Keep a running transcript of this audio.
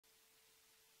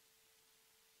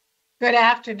Good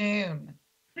afternoon.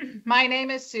 My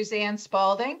name is Suzanne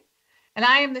Spalding, and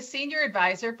I am the Senior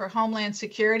Advisor for Homeland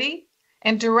Security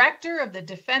and Director of the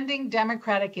Defending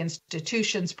Democratic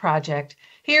Institutions Project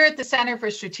here at the Center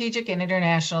for Strategic and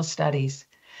International Studies.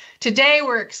 Today,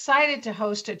 we're excited to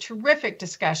host a terrific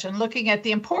discussion looking at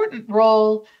the important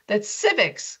role that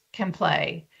civics can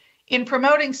play in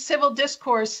promoting civil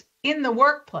discourse in the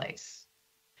workplace.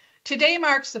 Today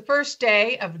marks the first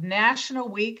day of National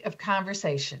Week of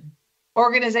Conversation.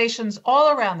 Organizations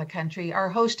all around the country are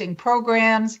hosting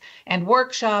programs and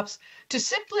workshops to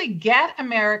simply get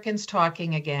Americans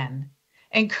talking again,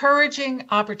 encouraging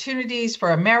opportunities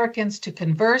for Americans to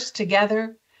converse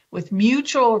together with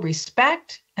mutual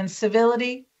respect and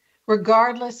civility,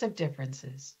 regardless of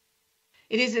differences.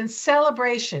 It is in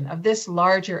celebration of this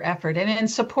larger effort and in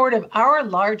support of our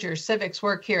larger civics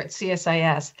work here at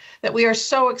CSIS that we are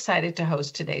so excited to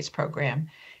host today's program.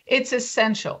 It's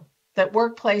essential that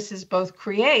workplaces both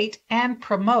create and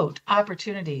promote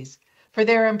opportunities for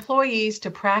their employees to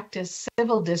practice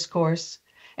civil discourse,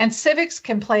 and civics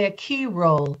can play a key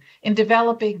role in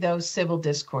developing those civil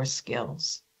discourse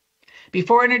skills.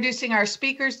 Before introducing our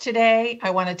speakers today, I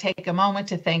want to take a moment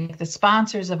to thank the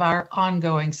sponsors of our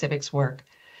ongoing civics work,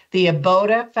 the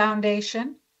Aboda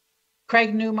Foundation,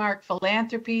 Craig Newmark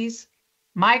Philanthropies,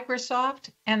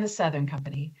 Microsoft, and the Southern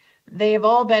Company. They have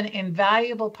all been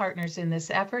invaluable partners in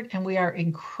this effort, and we are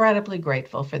incredibly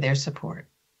grateful for their support.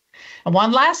 And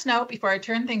one last note before I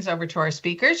turn things over to our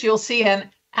speakers, you'll see an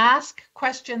Ask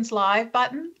Questions Live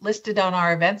button listed on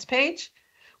our events page.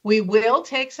 We will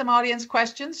take some audience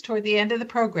questions toward the end of the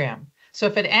program. So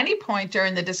if at any point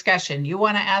during the discussion you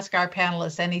want to ask our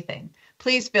panelists anything,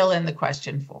 please fill in the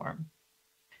question form.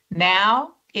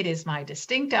 Now, it is my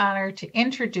distinct honor to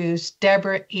introduce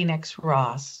Deborah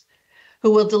Enochs-Ross, who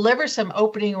will deliver some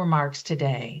opening remarks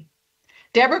today.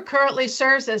 Deborah currently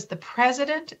serves as the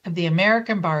president of the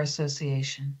American Bar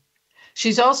Association.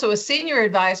 She's also a senior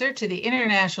advisor to the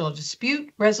International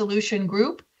Dispute Resolution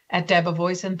Group at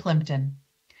Debevoise and Plimpton.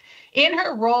 In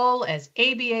her role as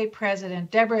ABA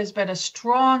president, Deborah has been a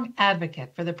strong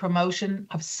advocate for the promotion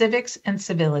of civics and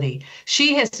civility.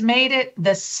 She has made it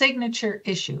the signature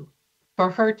issue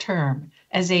for her term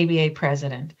as ABA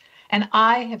president. And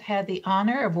I have had the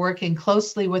honor of working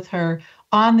closely with her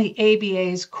on the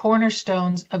ABA's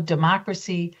Cornerstones of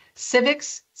Democracy,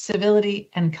 Civics, Civility,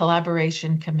 and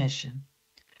Collaboration Commission.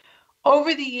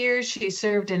 Over the years, she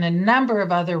served in a number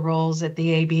of other roles at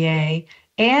the ABA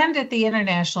and at the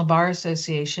International Bar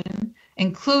Association,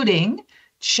 including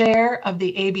chair of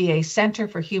the ABA Center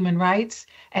for Human Rights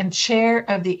and chair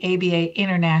of the ABA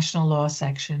International Law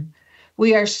Section.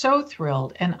 We are so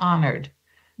thrilled and honored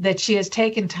that she has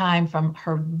taken time from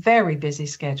her very busy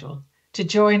schedule to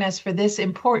join us for this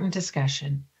important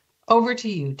discussion. Over to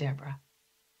you, Deborah.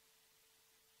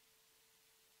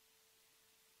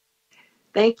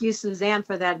 Thank you, Suzanne,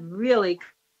 for that really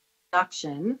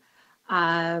introduction.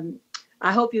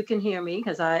 I hope you can hear me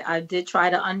because I did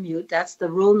try to unmute. That's the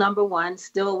rule number one,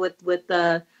 still with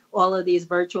all of these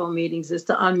virtual meetings, is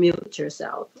to unmute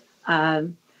yourself.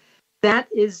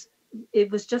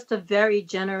 It was just a very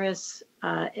generous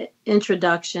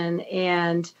introduction,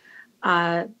 and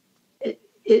it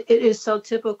is so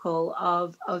typical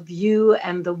of you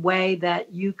and the way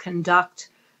that you conduct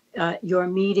your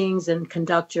meetings and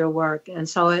conduct your work. And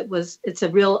so it's a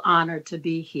real honor to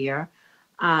be here.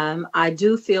 I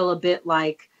do feel a bit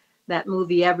like that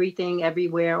movie, Everything,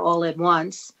 Everywhere, All at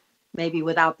Once, maybe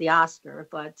without the Oscar,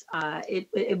 but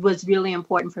it was really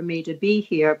important for me to be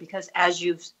here because, as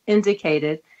you've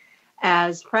indicated,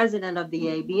 as president of the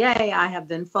ABA, I have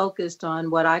been focused on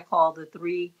what I call the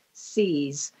 3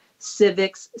 C's: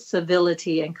 civics,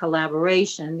 civility, and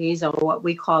collaboration. These are what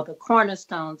we call the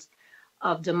cornerstones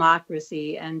of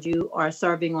democracy, and you are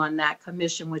serving on that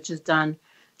commission, which has done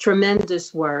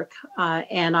tremendous work.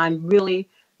 And I'm really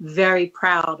very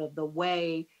proud of the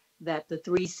way that the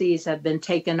 3 C's have been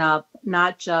taken up,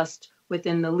 not just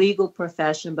within the legal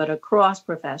profession, but across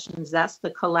professions. That's the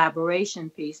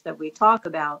collaboration piece that we talk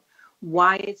about,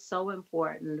 why it's so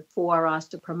important for us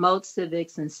to promote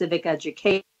civics and civic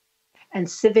education and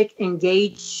civic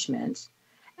engagement,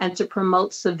 and to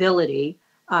promote civility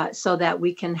so that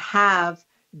we can have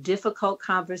difficult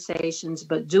conversations,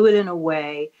 but do it in a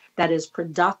way that is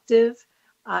productive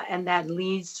and that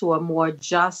leads to a more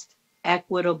just,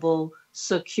 equitable,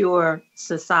 secure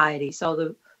society.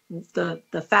 So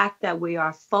the fact that we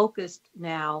are focused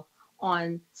now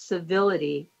on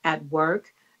civility at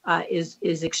work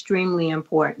is extremely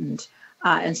important.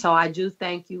 And so I do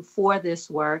thank you for this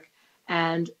work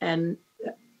and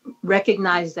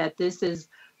recognize that this is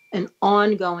an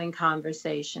ongoing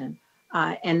conversation.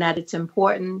 and that it's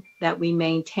important that we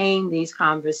maintain these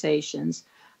conversations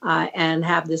and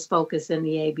have this focus in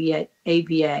the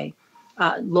ABA.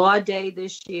 Law Day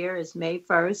this year is May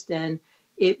 1st, and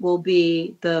it will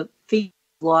be the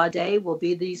Law Day will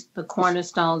be the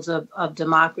cornerstones of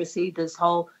democracy, this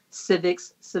whole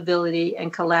civics, civility,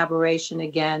 and collaboration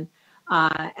again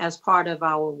as part of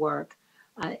our work.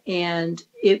 And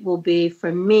it will be,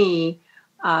 for me,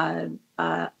 I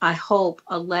hope,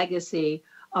 a legacy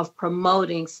of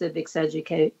promoting civics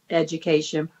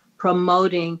education,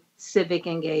 promoting civic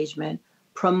engagement,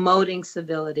 promoting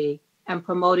civility, and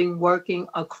promoting working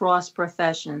across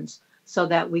professions so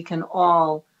that we can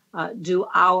all do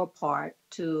our part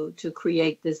to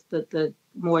create the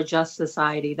more just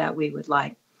society that we would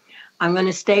like. I'm going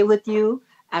to stay with you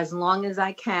as long as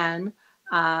I can,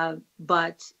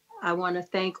 but I want to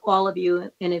thank all of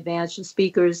you in advance, the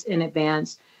speakers in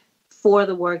advance, for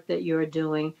the work that you're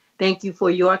doing. Thank you for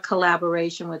your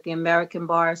collaboration with the American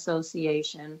Bar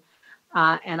Association.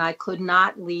 And I could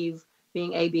not leave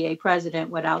being ABA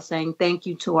president without saying thank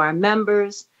you to our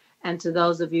members. And to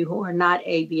those of you who are not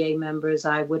ABA members,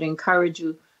 I would encourage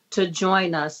you to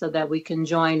join us so that we can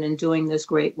join in doing this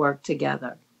great work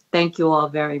together. Thank you all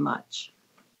very much.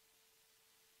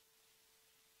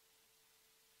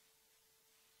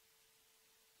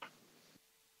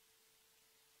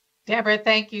 Deborah,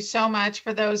 thank you so much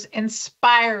for those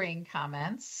inspiring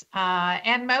comments,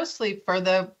 and mostly for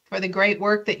the great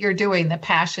work that you're doing, the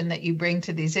passion that you bring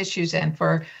to these issues, and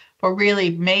for really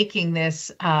making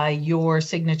this your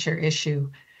signature issue.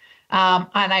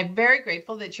 And I'm very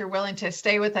grateful that you're willing to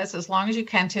stay with us as long as you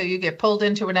can till you get pulled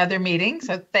into another meeting.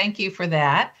 So thank you for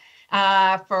that,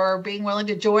 for being willing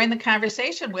to join the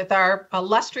conversation with our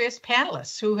illustrious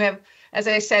panelists who have, as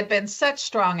I said, been such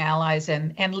strong allies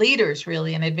and leaders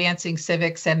really in advancing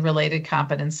civics and related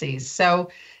competencies. So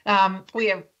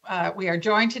we are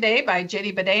joined today by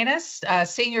Ginny Badenas,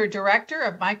 Senior Director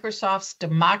of Microsoft's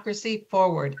Democracy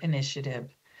Forward initiative.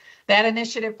 That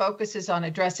initiative focuses on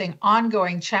addressing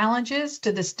ongoing challenges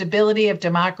to the stability of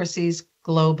democracies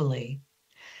globally.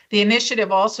 The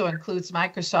initiative also includes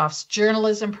Microsoft's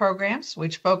journalism programs,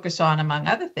 which focus on, among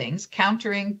other things,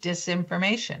 countering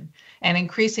disinformation and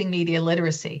increasing media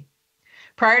literacy.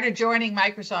 Prior to joining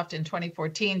Microsoft in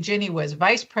 2014, Ginny was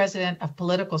Vice President of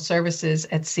Political Services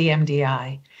at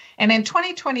CMDI. And in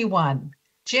 2021,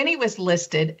 Ginny was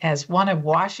listed as one of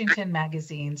Washington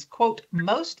Magazine's, quote,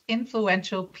 most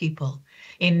influential people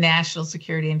in national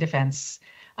security and defense.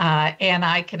 And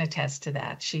I can attest to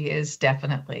that. She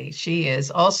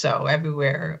is also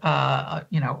everywhere,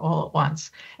 all at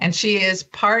once. And she is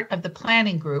part of the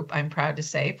planning group, I'm proud to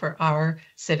say, for our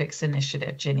civics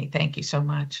initiative. Ginny, thank you so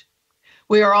much.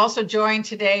 We are also joined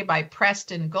today by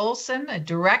Preston Golson, a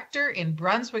director in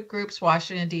Brunswick Group's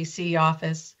Washington, D.C.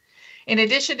 office. In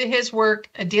addition to his work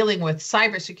dealing with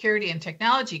cybersecurity and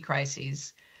technology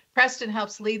crises, Preston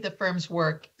helps lead the firm's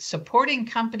work supporting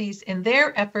companies in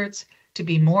their efforts to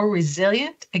be more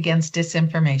resilient against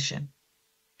disinformation.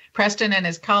 Preston and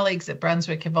his colleagues at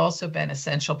Brunswick have also been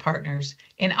essential partners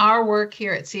in our work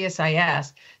here at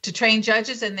CSIS to train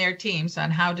judges and their teams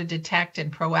on how to detect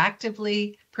and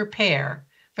proactively prepare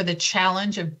for the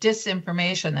challenge of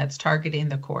disinformation that's targeting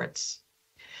the courts.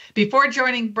 Before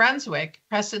joining Brunswick,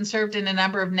 Preston served in a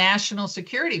number of national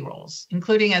security roles,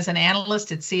 including as an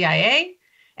analyst at CIA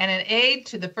and an aide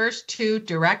to the first two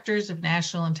directors of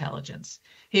national intelligence.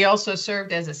 He also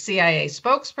served as a CIA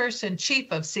spokesperson,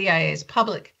 chief of CIA's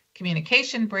public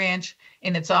communication branch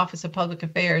in its Office of Public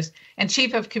Affairs, and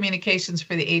chief of communications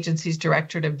for the agency's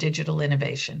Directorate of Digital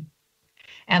Innovation.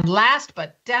 And last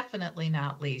but definitely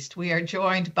not least, we are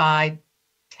joined by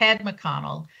Ted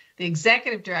McConnell, the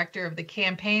executive director of the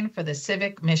Campaign for the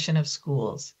Civic Mission of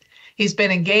Schools. He's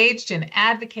been engaged in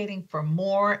advocating for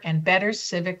more and better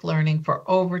civic learning for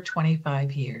over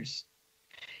 25 years.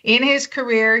 In his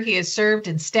career, he has served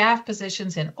in staff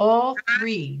positions in all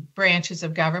three branches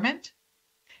of government,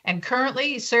 and currently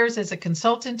he serves as a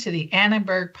consultant to the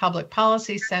Annenberg Public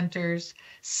Policy Center's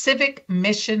Civic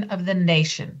Mission of the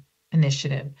Nation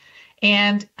initiative,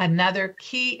 and another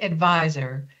key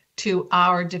advisor to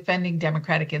our Defending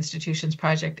Democratic Institutions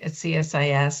project at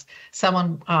CSIS,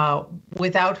 someone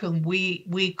without whom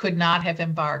we could not have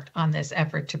embarked on this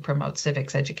effort to promote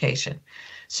civics education.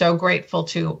 So grateful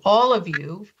to all of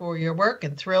you for your work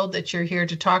and thrilled that you're here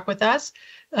to talk with us.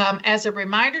 As a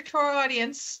reminder to our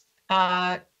audience,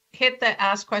 hit the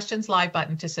Ask Questions Live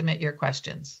button to submit your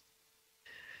questions.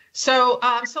 So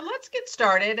let's get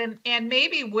started, and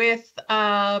maybe with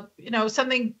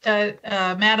something,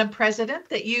 Madam President,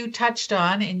 that you touched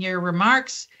on in your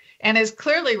remarks and is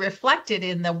clearly reflected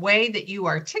in the way that you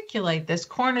articulate this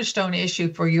cornerstone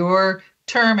issue for your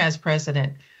term as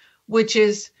president, which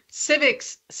is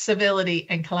civics, civility,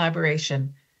 and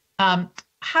collaboration.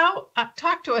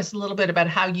 Talk to us a little bit about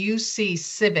how you see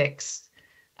civics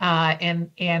and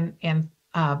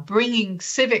bringing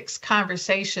civics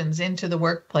conversations into the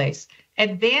workplace,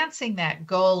 advancing that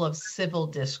goal of civil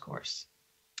discourse.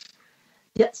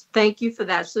 Yes, thank you for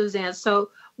that, Suzanne. So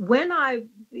when I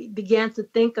began to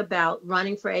think about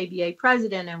running for ABA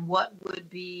president and what would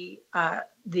be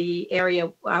the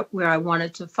area where I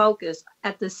wanted to focus,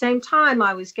 at the same time,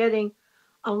 I was getting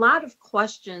a lot of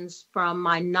questions from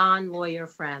my non-lawyer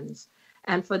friends.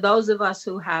 And for those of us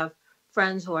who have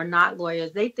friends who are not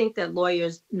lawyers, they think that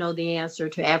lawyers know the answer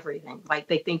to everything. Like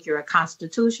they think you're a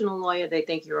constitutional lawyer, they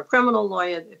think you're a criminal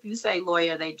lawyer. If you say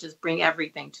lawyer, they just bring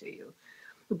everything to you.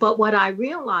 But what I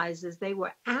realized is they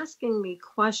were asking me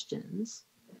questions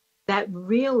that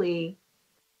really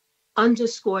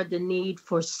underscored the need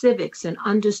for civics and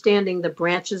understanding the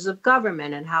branches of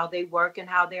government and how they work and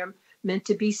how they're meant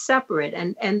to be separate.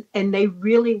 And they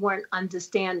really weren't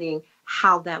understanding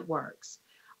how that works.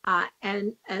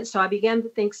 And so I began to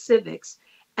think civics.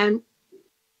 And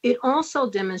it also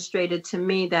demonstrated to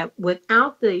me that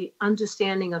without the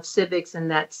understanding of civics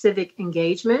and that civic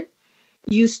engagement,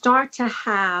 you start to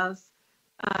have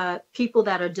people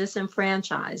that are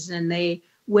disenfranchised, and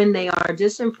when they are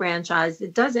disenfranchised,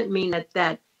 it doesn't mean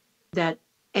that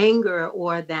anger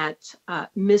or that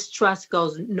mistrust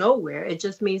goes nowhere. It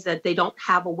just means that they don't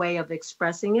have a way of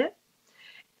expressing it.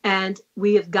 And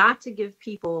we have got to give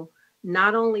people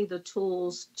not only the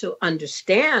tools to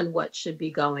understand what should be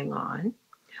going on,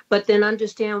 but then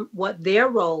understand what their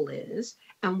role is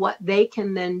and what they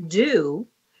can then do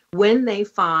when they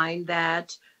find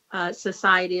that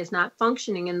society is not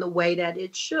functioning in the way that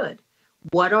it should.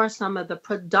 What are some of the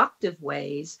productive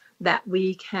ways that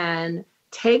we can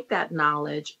take that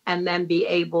knowledge and then be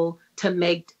able to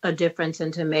make a difference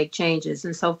and to make changes?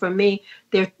 And so for me,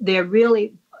 they're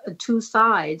really two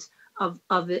sides of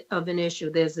an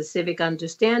issue. There's the civic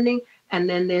understanding, and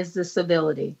then there's the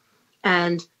civility.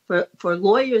 And for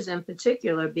lawyers in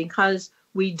particular, because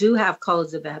we do have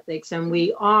codes of ethics and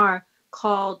we are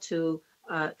called to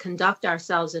conduct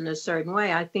ourselves in a certain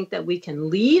way, I think that we can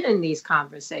lead in these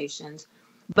conversations,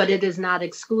 but it is not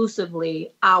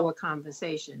exclusively our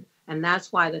conversation. And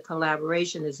that's why the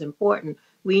collaboration is important.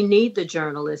 We need the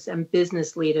journalists and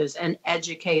business leaders and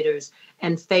educators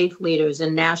and faith leaders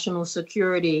and national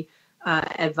security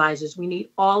advisors. We need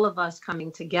all of us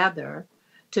coming together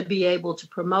to be able to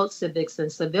promote civics and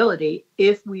civility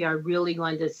if we are really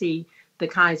going to see the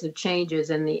kinds of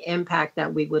changes and the impact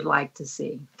that we would like to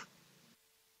see.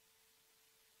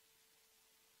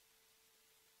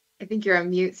 I think you're on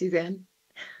mute, Suzanne.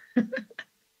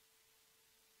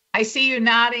 I see you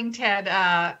nodding, Ted.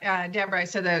 Deborah, I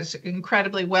said that was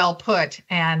incredibly well put,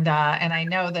 and I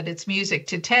know that it's music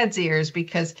to Ted's ears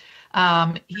because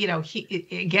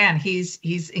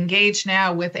he's engaged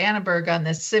now with Annenberg on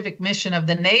this civic mission of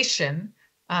the nation.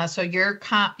 So your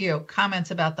comments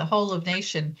about the whole of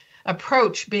nation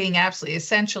approach being absolutely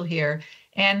essential here.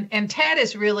 And Ted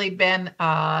has really been,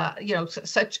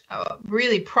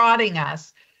 really prodding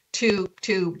us to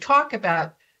talk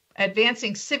about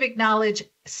advancing civics knowledge,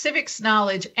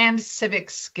 and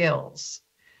civic skills.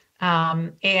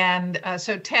 So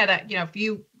Ted, if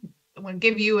you want to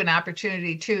give you an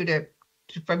opportunity to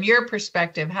from your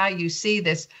perspective, how you see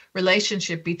this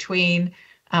relationship between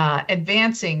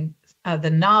advancing the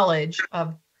knowledge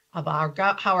of how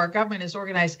our government is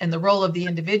organized and the role of the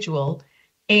individual,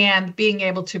 and being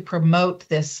able to promote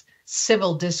this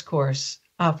civil discourse,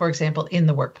 for example, in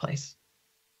the workplace.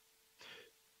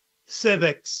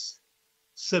 Civics,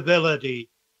 civility,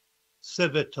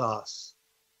 civitas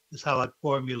is how I'd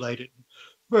formulate it.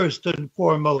 First and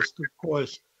foremost, of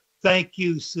course, thank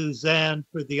you, Suzanne,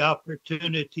 for the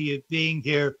opportunity of being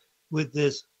here with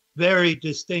this very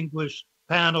distinguished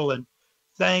panel. And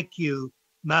thank you,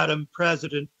 Madam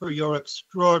President, for your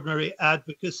extraordinary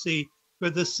advocacy for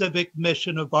the civic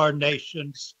mission of our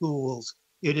nation's schools.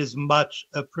 It is much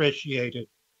appreciated.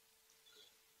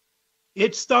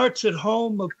 It starts at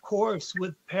home, of course,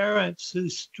 with parents who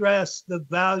stress the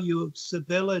value of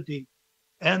civility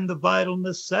and the vital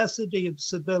necessity of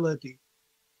civility.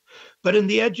 But in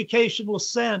the educational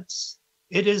sense,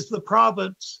 it is the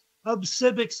province of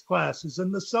civics classes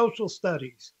and the social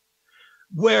studies,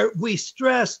 where we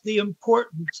stress the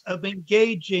importance of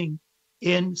engaging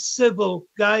in civil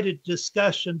guided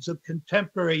discussions of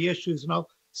contemporary issues. And I'll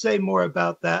say more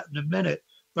about that in a minute.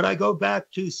 But I go back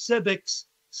to civics,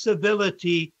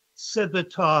 civility,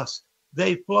 civitas.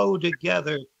 They flow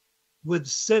together with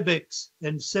civics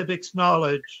and civics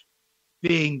knowledge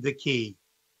being the key.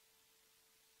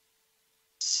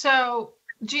 So,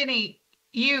 Ginny,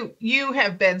 you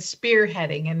have been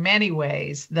spearheading in many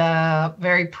ways the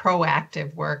very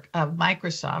proactive work of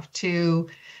Microsoft to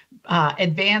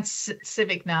advance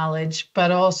civic knowledge,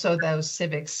 but also those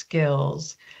civic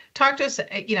skills. Talk to us,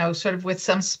 sort of with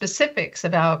some specifics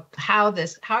about how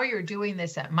you're doing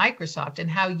this at Microsoft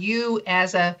and how you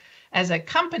as a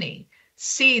company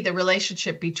see the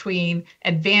relationship between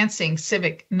advancing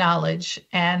civic knowledge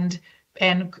and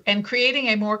creating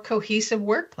a more cohesive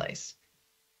workplace.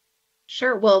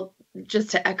 Sure. Well, just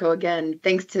to echo again,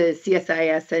 thanks to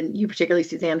CSIS and you particularly,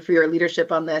 Suzanne, for your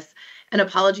leadership on this. And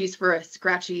apologies for a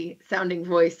scratchy sounding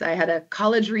voice. I had a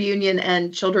college reunion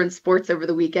and children's sports over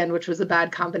the weekend, which was a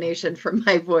bad combination for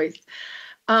my voice.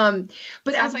 But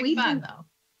sounds like fun, though.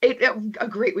 A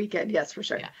great weekend, yes, for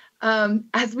sure. Yeah.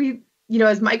 As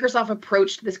Microsoft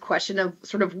approached this question of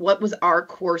sort of what was our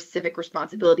core civic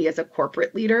responsibility as a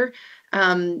corporate leader,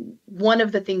 one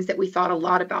of the things that we thought a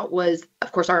lot about was,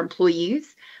 of course, our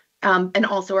employees and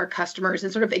also our customers,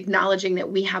 and sort of acknowledging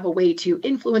that we have a way to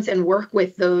influence and work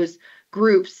with those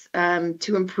groups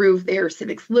to improve their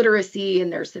civics literacy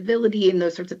and their civility and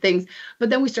those sorts of things. But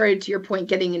then we started, to your point,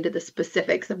 getting into the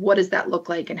specifics of what does that look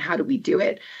like and how do we do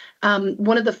it.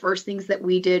 One of the first things that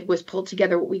we did was pull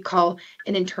together what we call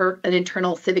an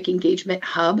internal civic engagement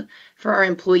hub for our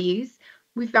employees.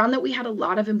 We found that we had a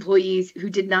lot of employees who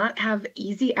did not have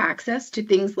easy access to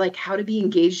things like how to be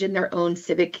engaged in their own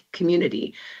civic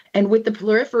community. And with the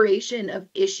proliferation of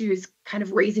issues kind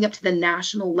of raising up to the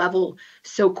national level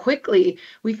so quickly,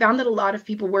 we found that a lot of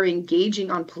people were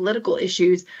engaging on political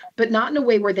issues, but not in a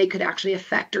way where they could actually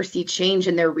affect or see change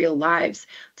in their real lives.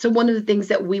 So one of the things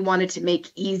that we wanted to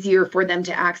make easier for them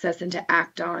to access and to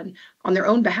act on their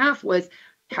own behalf was,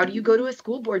 how do you go to a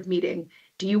school board meeting?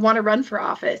 Do you want to run for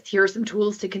office? Here are some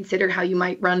tools to consider how you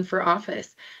might run for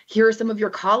office. Here are some of your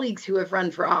colleagues who have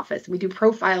run for office. We do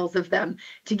profiles of them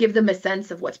to give them a sense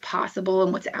of what's possible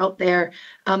and what's out there.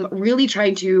 Really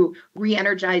trying to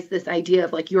re-energize this idea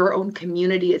of like your own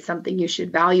community is something you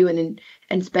should value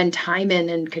and spend time in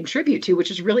and contribute to, which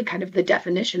is really kind of the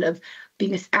definition of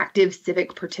being an active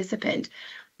civic participant.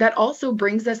 That also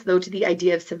brings us, though, to the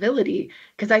idea of civility,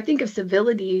 because I think of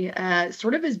civility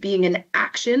sort of as being an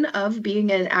action of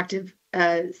being an active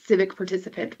civic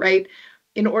participant, right?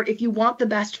 If you want the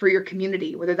best for your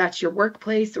community, whether that's your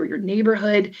workplace or your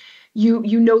neighborhood,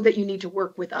 you know that you need to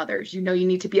work with others. You know you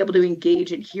need to be able to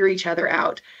engage and hear each other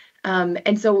out.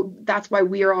 And so that's why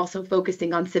we are also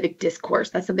focusing on civic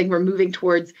discourse. That's something we're moving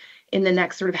towards in the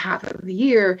next sort of half of the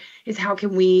year, is how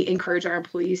can we encourage our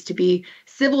employees to be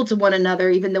civil to one another,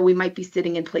 even though we might be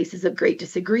sitting in places of great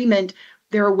disagreement.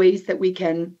 There are ways that we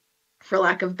can, for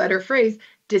lack of a better phrase,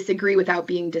 disagree without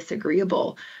being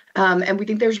disagreeable. And we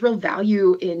think there's real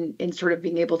value in sort of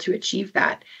being able to achieve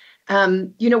that.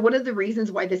 One of the reasons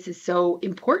why this is so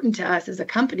important to us as a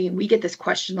company, and we get this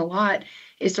question a lot,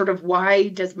 is sort of why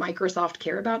does Microsoft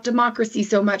care about democracy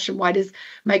so much, and why does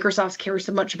Microsoft care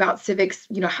so much about civics?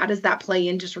 How does that play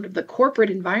into sort of the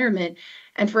corporate environment?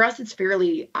 And for us, it's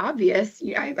fairly obvious.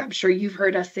 I'm sure you've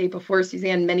heard us say before,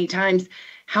 Suzanne, many times,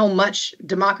 how much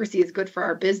democracy is good for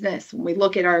our business. When we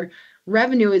look at our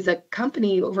revenue as a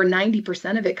company, over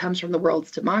 90% of it comes from the world's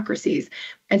democracies.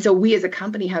 And so we as a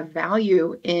company have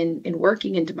value in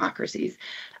working in democracies.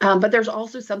 But there's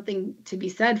also something to be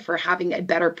said for having a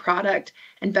better product,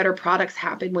 and better products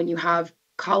happen when you have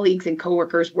colleagues and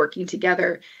coworkers working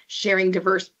together, sharing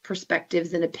diverse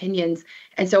perspectives and opinions.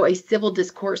 And so a civil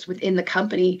discourse within the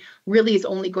company really is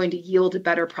only going to yield a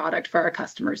better product for our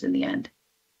customers in the end.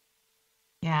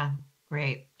 Yeah,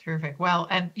 great. Terrific. Well,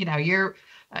 and you're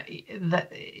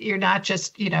not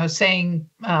just saying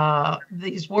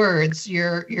these words.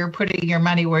 You're putting your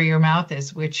money where your mouth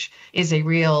is, which is a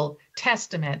real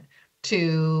testament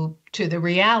to the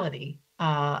reality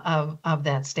of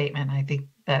that statement. I think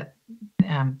that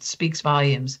speaks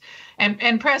volumes.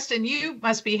 And Preston, you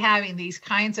must be having these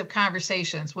kinds of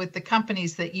conversations with the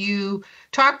companies that you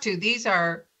talk to. These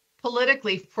are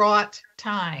politically fraught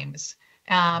times.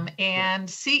 And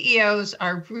CEOs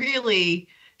are really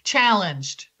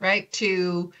challenged, right,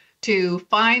 to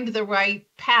find the right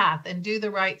path and do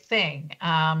the right thing,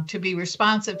 to be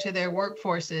responsive to their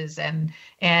workforces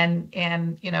and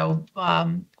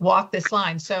walk this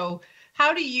line. So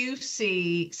how do you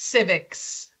see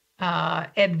civics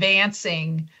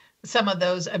advancing some of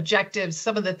those objectives,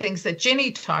 some of the things that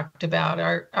Ginny talked about?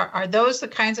 Are those the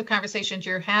kinds of conversations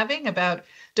you're having about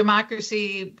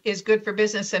democracy is good for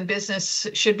business and business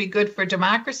should be good for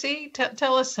democracy?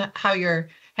 Tell us how you're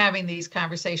having these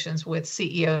conversations with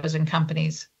CEOs and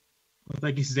companies.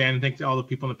 Thank you, Suzanne, and thanks to all the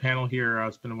people on the panel here.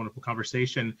 It's been a wonderful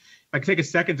conversation. If I could take a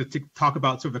second to talk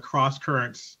about sort of the cross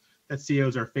currents that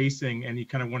CEOs are facing, and you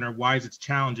kind of wonder why is it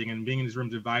challenging. And being in these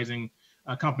rooms advising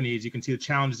companies, you can see the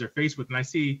challenges they're faced with. And I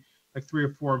see like 3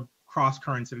 or 4 cross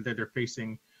currents that they're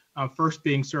facing. First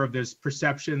being sort of this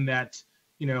perception that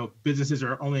businesses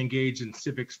are only engaged in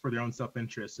civics for their own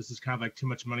self-interest. This is kind of like too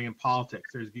much money in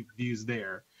politics. There's views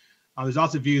there. There's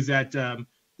also views that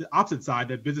the opposite side,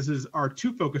 that businesses are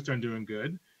too focused on doing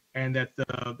good, and that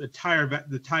the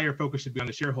entire focus should be on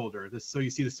the shareholder. So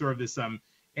you see this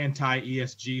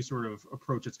anti-ESG sort of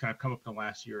approach that's kind of come up in the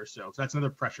last year or so. So that's another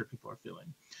pressure people are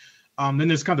feeling. Then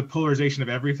there's kind of the polarization of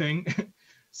everything.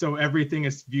 So everything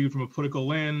is viewed from a political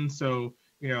lens. So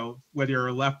whether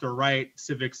you're left or right,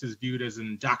 civics is viewed as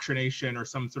indoctrination or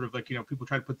some sort of people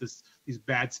try to put these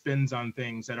bad spins on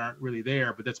things that aren't really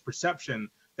there, but that's perception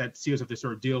that CEOs have to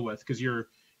sort of deal with, because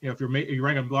if you're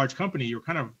running a large company, you're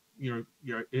kind of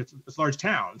it's a large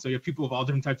town, so you have people of all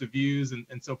different types of views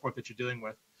and so forth that you're dealing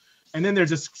with. And then there's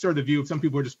this sort of the view of some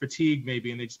people are just fatigued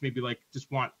maybe, and they just maybe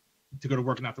just want to go to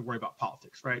work and not have to worry about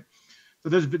politics, right? So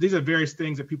these are various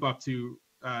things that people have to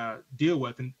deal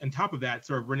with, and on top of that,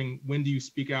 sort of when do you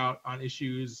speak out on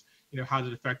issues, how does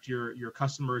it affect your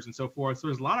customers and so forth. So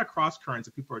there's a lot of cross currents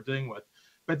that people are dealing with.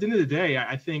 But at the end of the day,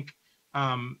 I think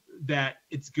that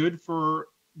it's good for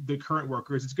the current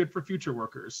workers, it's good for future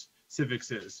workers.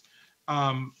 Civics is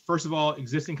first of all,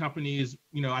 existing companies,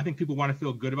 I think people want to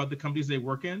feel good about the companies they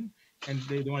work in, and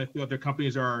they want to feel that their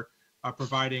companies are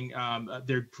providing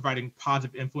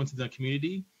positive influence in the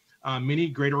community. Many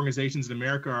great organizations in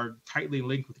America are tightly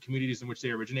linked with the communities in which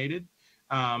they originated.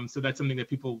 So that's something that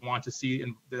people want to see,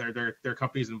 and their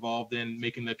companies involved in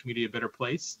making the community a better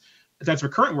place. That's for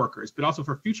current workers, but also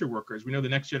for future workers. We know the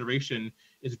next generation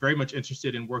is very much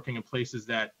interested in working in places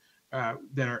that are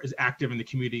as active in the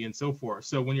community and so forth.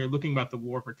 So when you're looking about the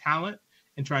war for talent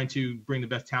and trying to bring the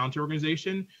best talent to your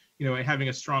organization, having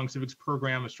a strong civics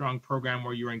program, a strong program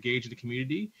where you're engaged in the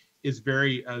community is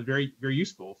very, very, very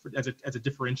useful as a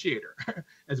differentiator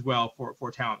as well for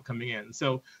talent coming in.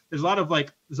 So there's a lot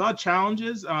of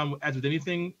challenges, as with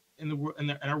anything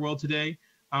in our world today,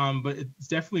 but it's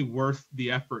definitely worth the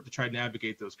effort to try to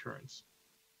navigate those currents.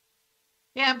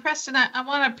 Yeah, and Preston, I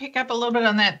want to pick up a little bit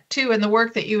on that too, and the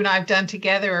work that you and I have done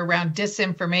together around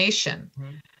disinformation.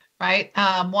 Mm-hmm. Right.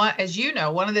 As you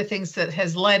know, one of the things that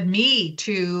has led me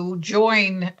to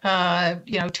join,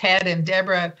 Ted and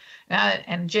Deborah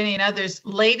and Jenny and others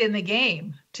late in the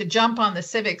game to jump on the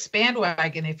civics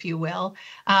bandwagon, if you will,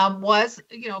 was,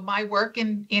 my work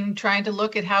in trying to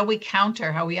look at how we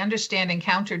understand and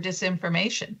counter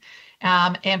disinformation,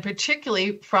 and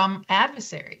particularly from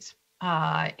adversaries.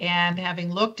 And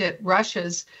having looked at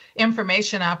Russia's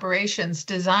information operations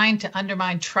designed to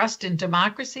undermine trust in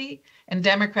democracy and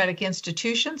democratic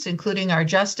institutions, including our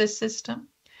justice system,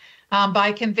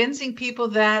 by convincing people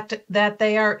that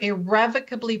they are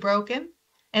irrevocably broken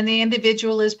and the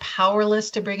individual is powerless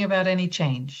to bring about any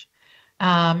change.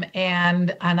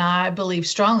 And I believe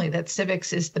strongly that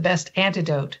civics is the best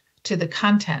antidote to the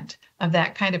content of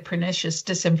that kind of pernicious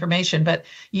disinformation. But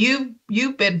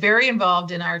you've been very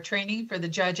involved in our training for the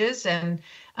judges and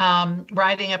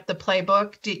writing up the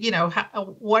playbook.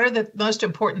 What are the most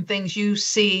important things you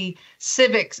see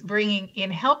civics bringing in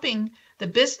helping the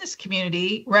business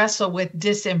community wrestle with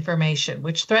disinformation,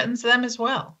 which threatens them as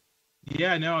well?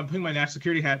 Yeah, no, I'm putting my national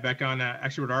security hat back on.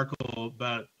 Actually, wrote an article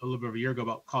about a little bit of a year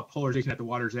ago called Polarization at the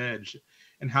Water's Edge,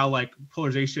 and how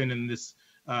polarization and this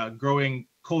growing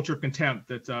culture of contempt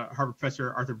that Harvard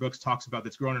professor Arthur Brooks talks about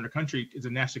that's growing in our country is a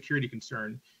national security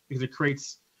concern, because it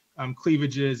creates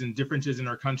cleavages and differences in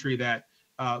our country that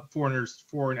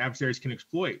foreign adversaries can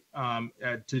exploit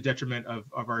to the detriment of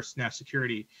our national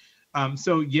security. I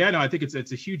think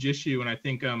it's a huge issue, and I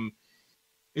think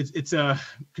it's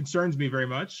concerns me very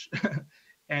much.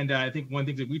 And I think one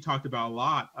thing that we talked about a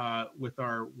lot with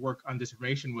our work on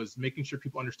disinformation was making sure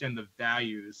people understand the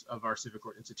values of our civic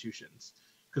institutions.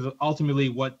 Because ultimately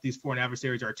what these foreign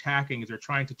adversaries are attacking is they're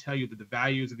trying to tell you that the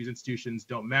values of these institutions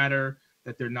don't matter,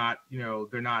 that they're not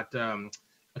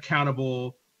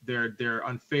accountable, they're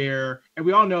unfair. And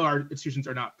we all know our institutions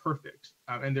are not perfect.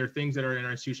 And there are things that are in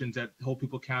our institutions that hold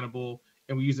people accountable,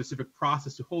 and we use the civic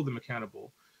process to hold them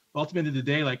accountable. But ultimately, at the end of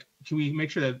the day, can we make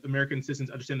sure that American citizens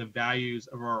understand the values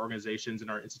of our organizations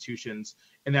and our institutions,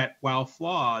 and that while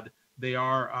flawed, they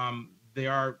are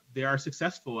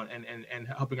successful and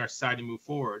helping our society move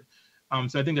forward.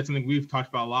 So I think that's something we've talked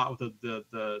about a lot with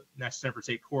the National Center for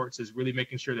State Courts, is really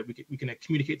making sure that we can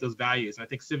communicate those values. And I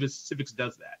think civics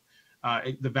does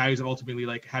that. The values of ultimately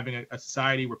having a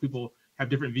society where people have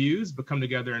different views but come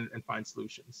together and find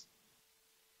solutions.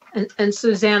 And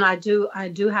Suzanne, I do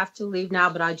have to leave now,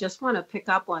 but I just want to pick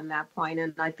up on that point.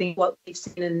 And I think what we've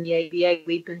seen in the ABA,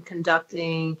 we've been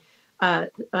conducting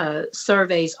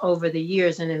surveys over the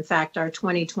years. And in fact, our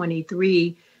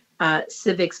 2023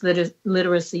 civics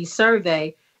literacy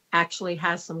survey actually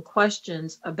has some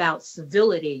questions about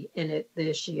civility in it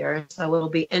this year. So it'll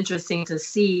be interesting to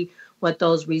see what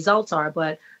those results are.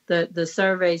 But the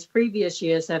surveys previous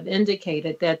years have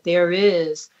indicated that there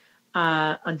is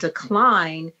a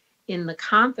decline in the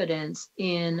confidence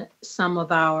in some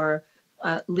of our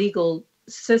legal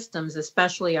systems,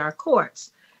 especially our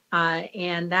courts.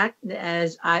 And that,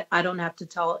 as I don't have to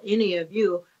tell any of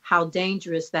you how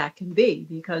dangerous that can be,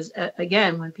 because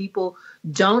again, when people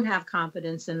don't have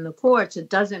confidence in the courts, it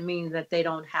doesn't mean that they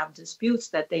don't have disputes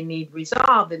that they need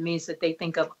resolved. It means that they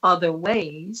think of other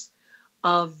ways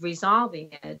of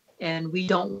resolving it. And we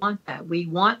don't want that. We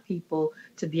want people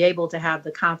to be able to have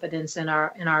the confidence in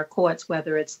our courts,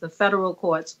 whether it's the federal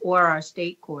courts or our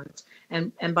state courts.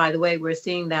 And by the way, we're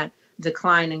seeing that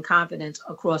decline in confidence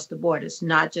across the board. It's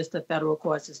not just the federal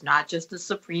courts. It's not just the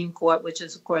Supreme Court, which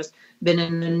has, of course, been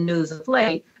in the news of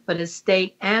late, but it's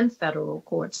state and federal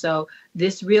courts. So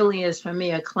this really is, for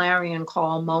me, a clarion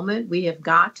call moment. We have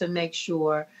got to make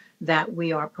sure that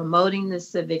we are promoting the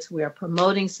civics, we are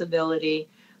promoting civility,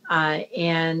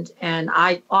 and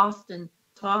I often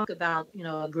talk about,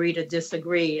 agree to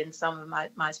disagree in some of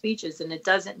my speeches, and it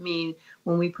doesn't mean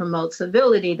when we promote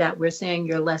civility that we're saying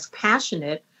you're less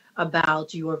passionate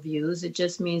about your views. It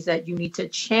just means that you need to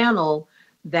channel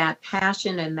that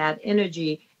passion and that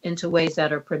energy into ways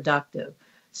that are productive.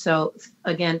 So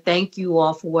again, thank you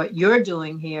all for what you're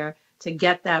doing here to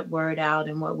get that word out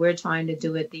and what we're trying to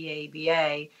do at the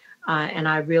ABA. And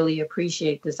I really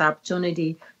appreciate this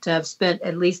opportunity to have spent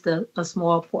at least a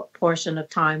small portion of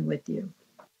time with you.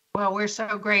 Well, we're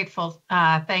so grateful.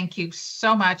 Thank you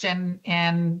so much,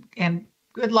 and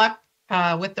good luck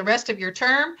with the rest of your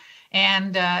term.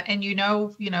 And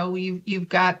you've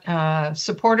got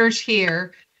supporters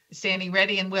here standing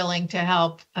ready and willing to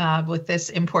help with this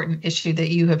important issue that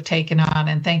you have taken on.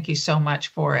 And thank you so much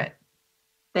for it.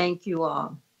 Thank you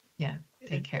all. Yeah,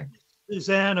 take care.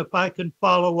 Suzanne, if I can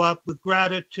follow up with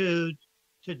gratitude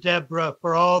to Deborah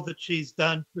for all that she's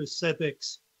done for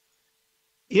civics.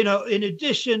 In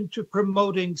addition to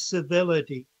promoting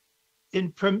civility,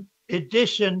 in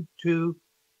addition to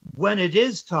when it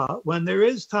is taught, when there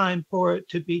is time for it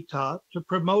to be taught, to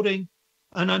promoting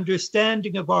an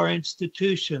understanding of our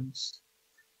institutions,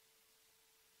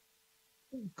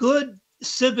 good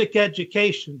civic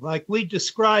education, like we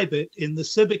describe it in the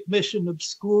Civic Mission of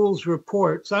Schools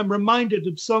reports. I'm reminded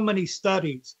of so many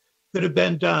studies that have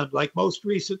been done, like most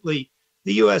recently,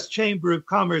 the U.S. Chamber of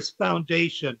Commerce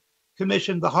Foundation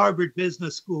commissioned the Harvard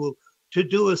Business School to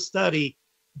do a study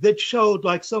that showed,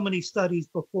 like so many studies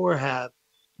before have,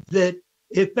 that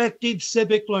effective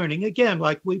civic learning, again,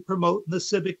 like we promote in the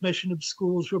Civic Mission of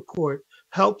Schools report,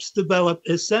 helps develop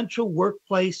essential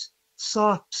workplace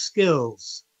soft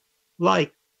skills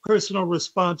like personal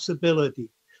responsibility,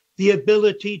 the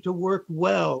ability to work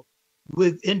well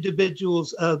with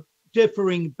individuals of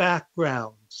differing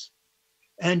backgrounds,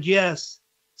 and yes,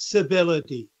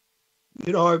 civility.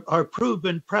 Our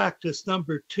proven practice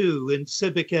number 2 in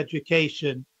civic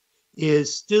education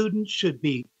is students should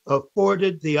be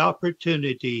afforded the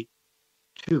opportunity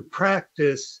to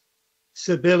practice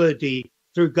civility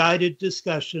through guided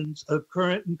discussions of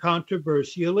current and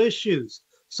controversial issues,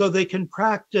 so they can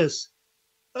practice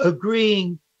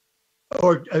agreeing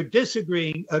or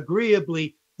disagreeing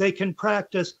agreeably. They can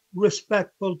practice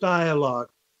respectful dialogue.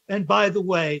 And by the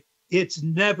way, it's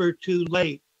never too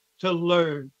late to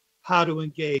learn how to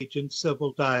engage in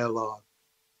civil dialogue.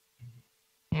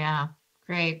 Yeah,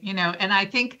 great. And I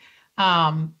think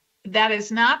that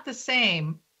is not the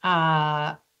same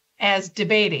as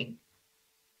debating.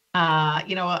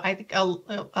 I think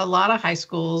a lot of high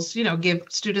schools, give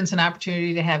students an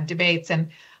opportunity to have debates, and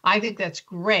I think that's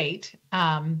great.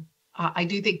 I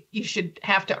do think you should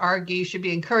have to argue. You should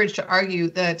be encouraged to argue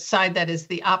the side that is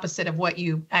the opposite of what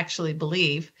you actually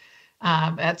believe.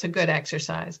 That's a good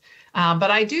exercise.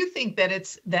 But I do think that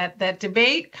it's that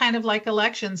debate, kind of like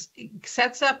elections,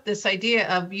 sets up this idea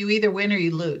of you either win or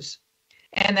you lose,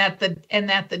 and that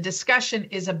the discussion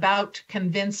is about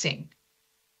convincing,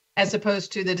 as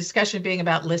opposed to the discussion being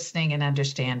about listening and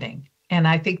understanding. And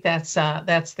I think that's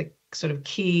the sort of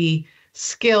key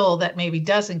skill that maybe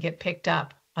doesn't get picked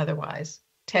up otherwise.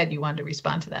 Ted, you wanted to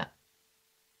respond to that?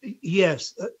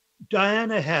 Yes,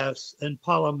 Diana Hess and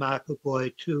Paula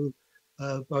McAvoy, two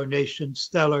of our nation's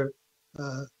stellar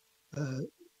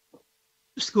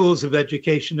schools of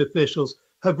education officials,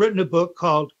 have written a book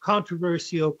called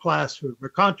Controversial Classroom, or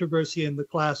Controversy in the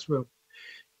Classroom.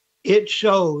 It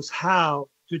shows how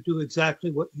to do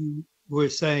exactly what you were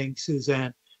saying,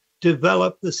 Suzanne.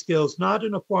 Develop the skills, not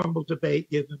in a formal debate,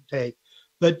 give and take,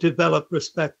 but develop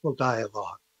respectful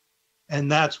dialogue.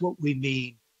 And that's what we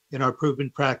mean in our proven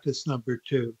practice number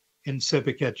 2 in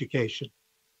civic education.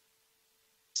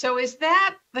 So is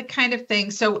that the kind of thing,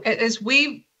 so as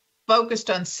we focused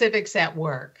on civics at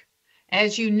work,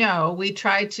 as you know, we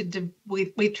tried to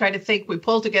think, we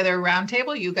pulled together a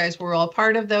roundtable. You guys were all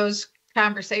part of those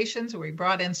conversations where we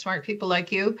brought in smart people like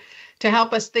you to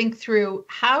help us think through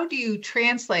how do you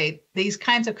translate these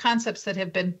kinds of concepts that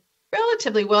have been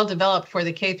relatively well developed for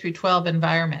the K through 12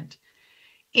 environment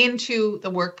into the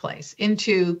workplace,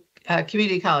 into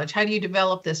community college. How do you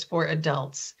develop this for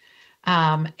adults?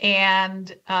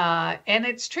 And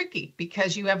it's tricky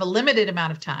because you have a limited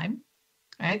amount of time,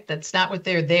 right? That's not what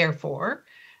they're there for,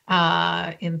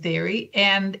 in theory.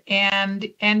 And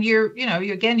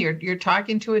you're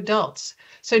talking to adults.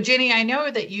 So Ginny, I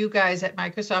know that you guys at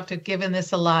Microsoft have given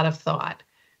this a lot of thought.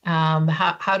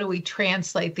 How do we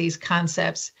translate these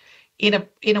concepts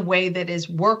in a way that is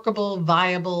workable,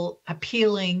 viable,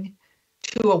 appealing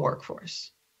to a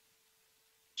workforce?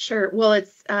 Sure. Well,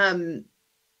 it's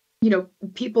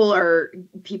people are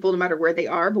people no matter where they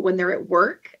are, but when they're at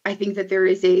work, I think that there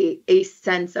is a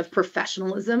sense of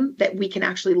professionalism that we can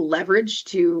actually leverage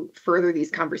to further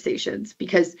these conversations,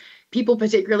 because people,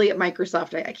 particularly at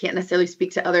Microsoft, I can't necessarily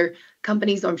speak to other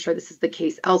companies, so I'm sure this is the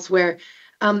case elsewhere.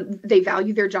 They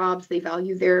value their jobs, they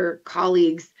value their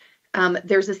colleagues.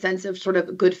 There's a sense of sort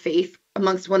of good faith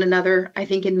amongst one another, I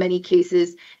think in many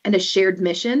cases, and a shared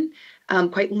mission.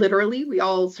 Quite literally, we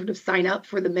all sort of sign up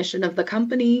for the mission of the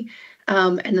company,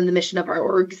 and then the mission of our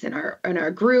orgs and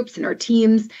our groups and our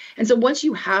teams. And so once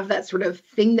you have that sort of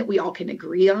thing that we all can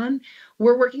agree on,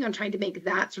 we're working on trying to make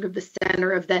that sort of the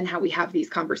center of then how we have these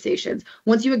conversations.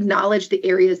 Once you acknowledge the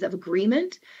areas of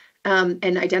agreement,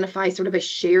 and identify sort of a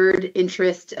shared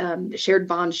interest, shared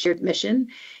bond, shared mission,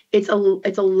 it's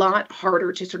a lot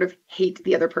harder to sort of hate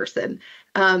the other person.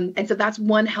 And so that's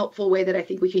one helpful way that I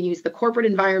think we can use the corporate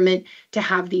environment to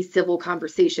have these civil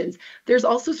conversations. There's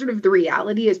also sort of the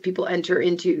reality as people enter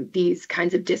into these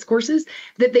kinds of discourses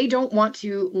that they don't want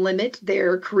to limit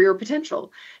their career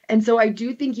potential. And so I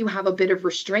do think you have a bit of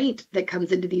restraint that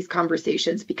comes into these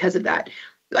conversations because of that.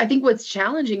 I think what's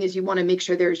challenging is you want to make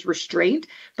sure there's restraint,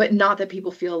 but not that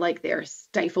people feel like they're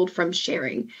stifled from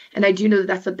sharing. And I do know that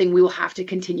that's something we will have to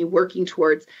continue working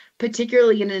towards,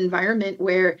 particularly in an environment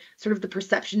where sort of the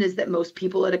perception is that most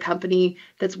people at a company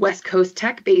that's West Coast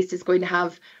tech based is going to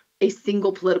have a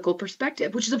single political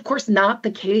perspective, which is of course not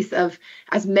the case of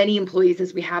as many employees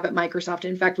as we have at Microsoft.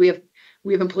 In fact, we have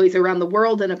employees around the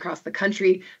world and across the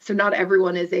country. So not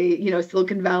everyone is a,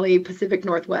 Silicon Valley, Pacific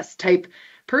Northwest type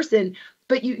person.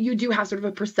 But you do have sort of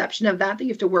a perception of that you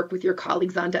have to work with your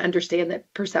colleagues on to understand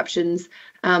that perceptions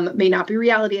may not be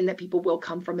reality and that people will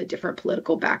come from a different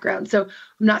political background. So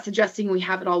I'm not suggesting we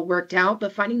have it all worked out,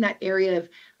 but finding that area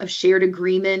of shared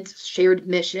agreement, shared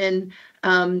mission,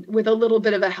 with a little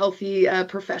bit of a healthy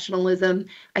professionalism,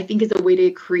 I think is a way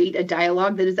to create a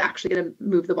dialogue that is actually going to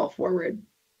move the ball forward.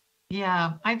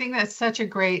 Yeah, I think that's such a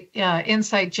great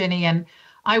insight, Ginny. And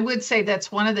I would say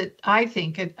that's one of the, I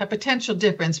think, a potential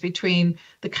difference between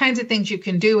the kinds of things you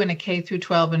can do in a K through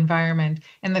 12 environment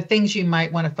and the things you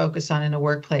might want to focus on in a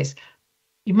workplace.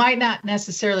 You might not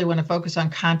necessarily want to focus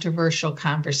on controversial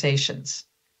conversations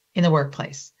in the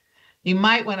workplace. You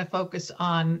might want to focus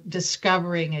on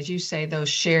discovering, as you say, those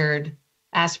shared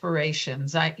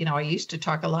aspirations. I used to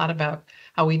talk a lot about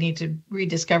how we need to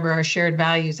rediscover our shared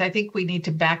values. I think we need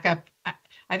to back up.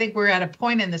 I think we're at a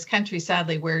point in this country,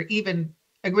 sadly, where even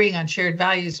agreeing on shared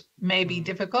values may be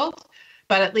difficult,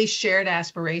 but at least shared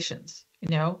aspirations.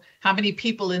 How many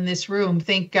people in this room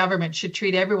think government should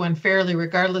treat everyone fairly,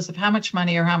 regardless of how much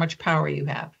money or how much power you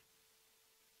have?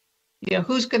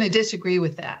 Who's going to disagree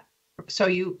with that? So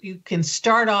you can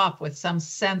start off with some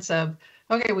sense of,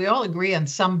 okay, we all agree on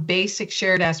some basic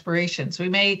shared aspirations. We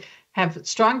may have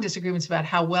strong disagreements about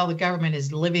how well the government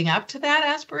is living up to that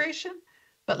aspiration,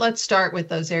 but let's start with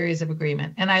those areas of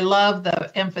agreement. And I love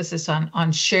the emphasis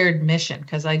on shared mission,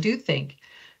 because I do think,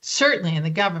 certainly in the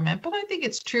government, but I think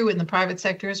it's true in the private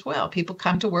sector as well. People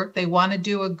come to work, they want to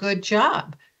do a good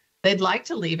job. They'd like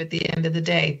to leave at the end of the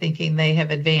day thinking they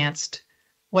have advanced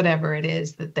whatever it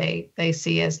is that they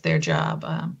see as their job.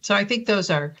 So I think those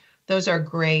are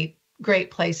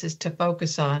great places to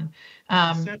focus on.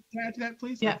 Can I add to that,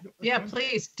 please? Yeah,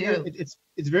 please do.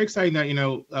 It's very exciting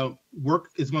that work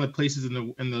is one of the places in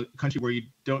the country where you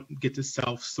don't get to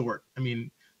self-sort. I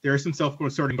mean, there is some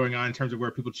self-sorting going on in terms of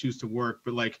where people choose to work,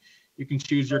 but like you can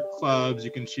choose your clubs,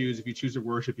 you can choose, if you choose to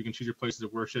worship, you can choose your places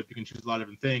of worship, you can choose a lot of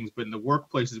different things. But in the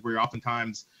workplaces where you're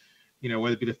oftentimes,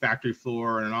 whether it be the factory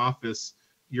floor or an office,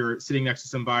 you're sitting next to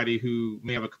somebody who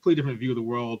may have a completely different view of the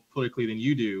world politically than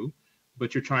you do,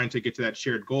 but you're trying to get to that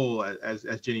shared goal, as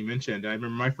Jenny mentioned. I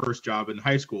remember my first job in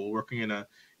high school working in a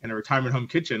retirement home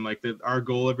kitchen. Like our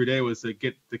goal every day was to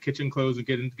get the kitchen closed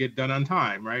and get done on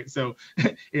time, right? So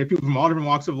you had people from all different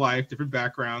walks of life, different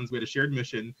backgrounds. We had a shared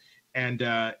mission, and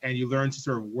you learn to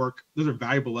sort of work. Those are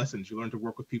valuable lessons. You learn to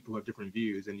work with people who have different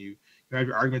views, and you have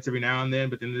your arguments every now and then,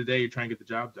 but at the end of the day, you're trying to get the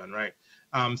job done, right?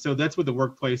 So that's what the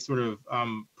workplace sort of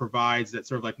provides. That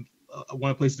sort of like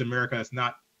one of the places in America that's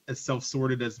not as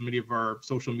self-sorted as many of our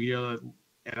social media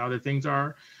and other things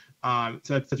are.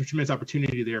 So that's a tremendous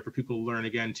opportunity there for people to learn,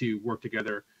 again, to work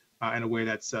together in a way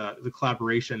that's the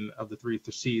collaboration of the three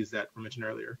C's that were mentioned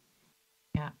earlier.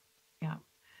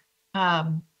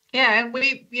 And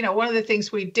we, one of the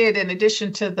things we did in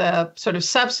addition to the sort of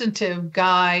substantive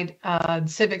guide,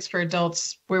 Civics for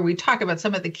Adults, where we talk about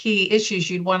some of the key issues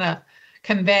you'd want to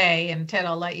convey, and Ted,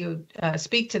 I'll let you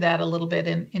speak to that a little bit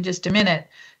in just a minute,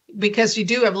 because you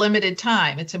do have limited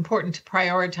time. It's important to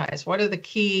prioritize. What are the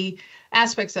key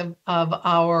aspects of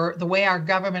the way our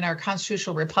government, our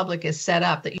constitutional republic is set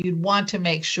up that you'd want to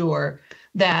make sure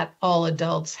that all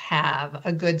adults have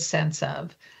a good sense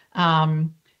of?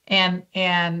 And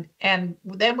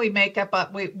then we make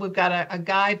up, we've got a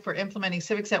guide for implementing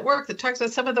civics at work that talks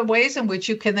about some of the ways in which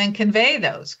you can then convey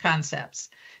those concepts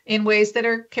in ways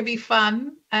that can be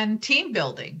fun and team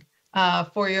building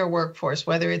for your workforce,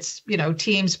 whether it's,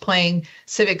 teams playing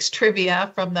civics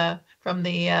trivia from the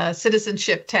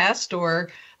citizenship test, or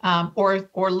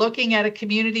looking at a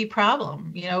community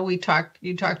problem. You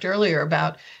talked earlier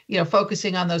about,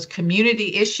 focusing on those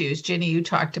community issues. Ginny, you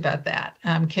talked about that,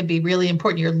 can be really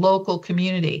important, your local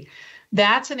community.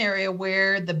 That's an area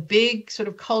where the big sort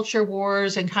of culture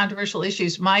wars and controversial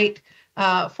issues might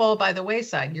fall by the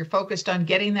wayside. You're focused on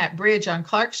getting that bridge on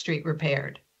Clark Street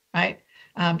repaired, right?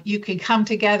 You can come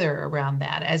together around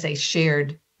that as a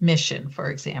shared mission,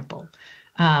 for example.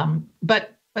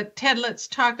 But Ted, let's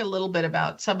talk a little bit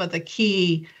about some of the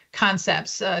key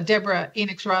concepts. Deborah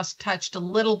Enix-Ross touched a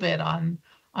little bit on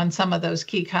some of those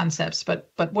key concepts, but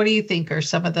what do you think are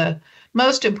some of the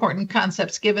most important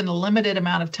concepts, given the limited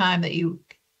amount of time that you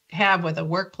have with a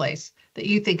workplace, that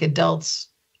you think adults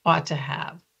ought to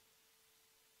have?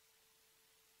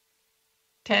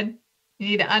 Ted, you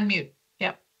need to unmute.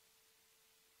 Yep.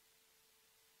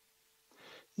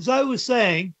 As I was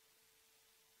saying,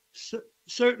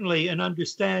 certainly an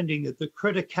understanding of the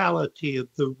criticality of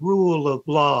the rule of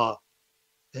law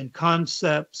and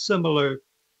concepts similar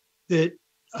that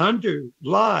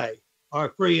underlie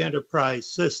our free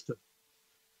enterprise system.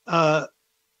 A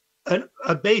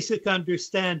basic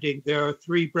understanding, there are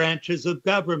three branches of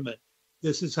government.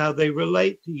 This is how they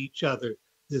relate to each other.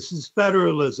 This is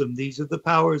federalism. These are the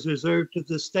powers reserved to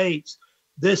the states.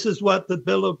 This is what the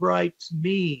Bill of Rights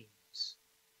means.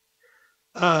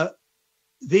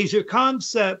 These are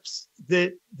concepts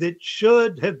that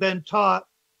should have been taught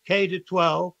K to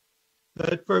 12,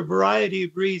 but for a variety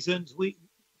of reasons,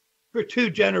 for 2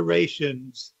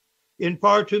 generations, in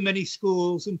far too many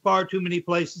schools, in far too many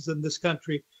places in this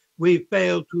country, we've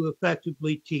failed to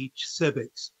effectively teach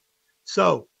civics.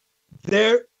 So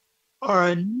there are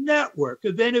a network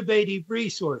of innovative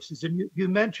resources, and you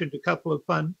mentioned a couple of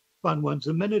fun ones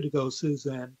a minute ago,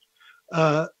 Suzanne,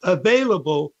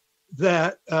 available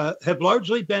that have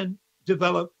largely been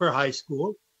developed for high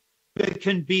school, that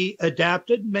can be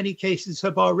adapted. In many cases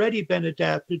have already been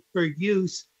adapted for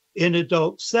use in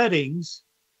adult settings.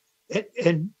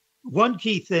 And one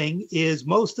key thing is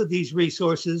most of these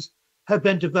resources have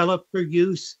been developed for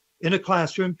use in a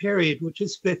classroom period, which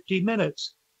is 50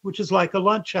 minutes, which is like a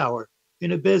lunch hour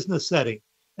in a business setting.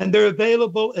 And they're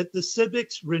available at the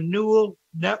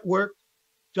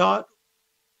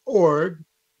civicsrenewalnetwork.org.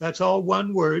 That's all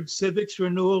one word,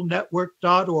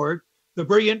 civicsrenewalnetwork.org, the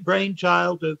brilliant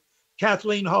brainchild of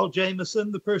Kathleen Hall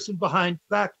Jameson, the person behind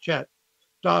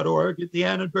factcheck.org at the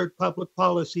Annenberg Public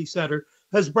Policy Center,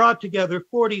 has brought together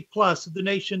 40 plus of the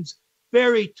nation's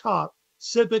very top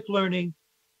civic learning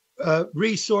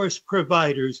resource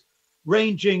providers,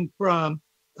 ranging from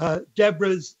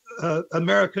Deborah's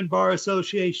American Bar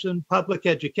Association Public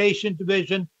Education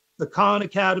Division, the Khan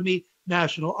Academy,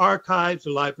 National Archives,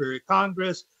 the Library of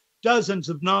Congress, dozens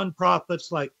of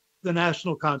nonprofits like the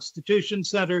National Constitution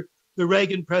Center, the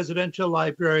Reagan Presidential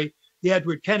Library, the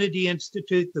Edward Kennedy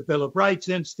Institute, the Bill of Rights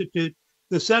Institute,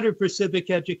 the Center for Civic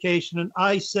Education, and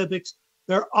iCivics.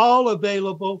 They're all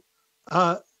available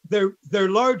they're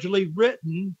largely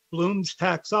written, Bloom's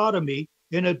taxonomy,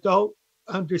 in adult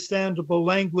understandable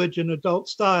language and adult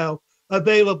style,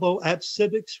 available at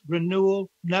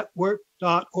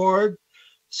civicsrenewalnetwork.org.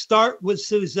 Start with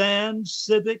Suzanne's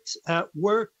Civics at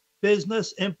Work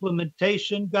Business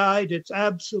Implementation Guide. It's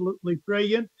absolutely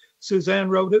brilliant. Suzanne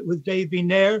wrote it with Davey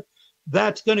Nair.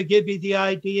 That's going to give you the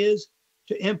ideas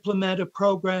to implement a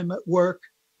program at work.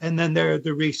 And then there are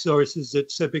the resources at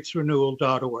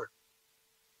civicsrenewal.org.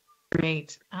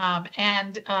 Great.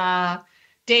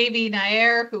 Davey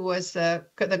Nair, who was the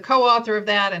co-author of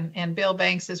that, and Bill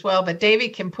Banks as well. But Davey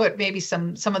can put maybe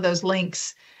some of those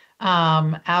links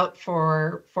out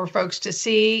for folks to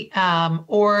see,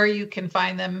 or you can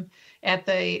find them at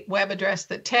the web address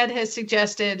that Ted has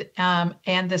suggested,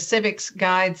 and the civics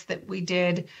guides that we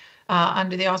did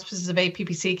under the auspices of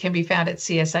APPC can be found at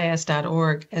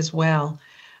csis.org as well.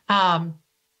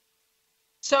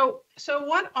 So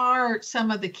what are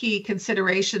some of the key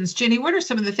considerations? Ginny, what are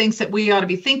some of the things that we ought to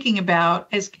be thinking about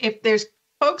as if there's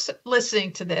folks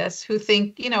listening to this who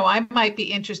think, I might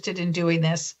be interested in doing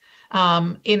this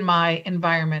in my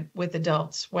environment with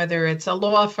adults, whether it's a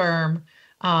law firm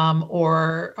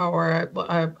or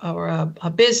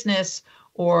a business,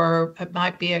 or it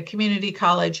might be a community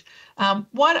college.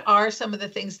 What are some of the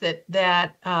things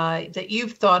that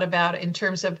you've thought about in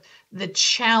terms of the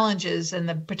challenges and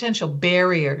the potential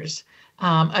barriers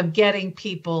of getting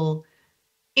people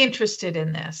interested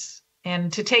in this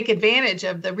and to take advantage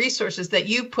of the resources that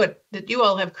you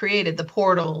all have created, the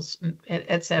portals,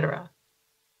 et cetera?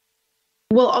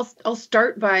 Well, I'll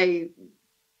start by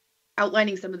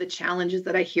outlining some of the challenges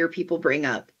that I hear people bring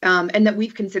up, and that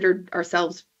we've considered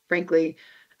ourselves, frankly.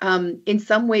 In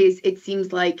some ways, it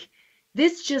seems like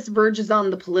this just verges on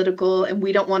the political, and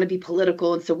we don't want to be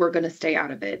political, and so we're going to stay out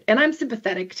of it. And I'm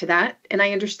sympathetic to that, and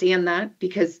I understand that,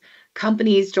 because most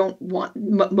companies don't want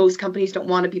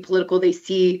to be political. They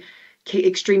see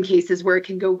extreme cases where it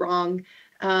can go wrong,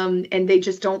 and they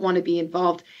just don't want to be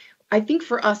involved. I think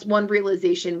for us, one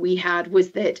realization we had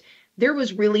was that there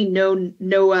was really no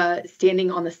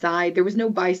standing on the side. There was no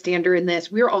bystander in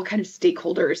this. We were all kind of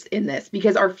stakeholders in this,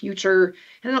 because our future,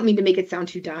 and I don't mean to make it sound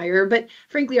too dire, but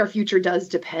frankly, our future does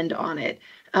depend on it.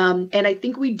 And I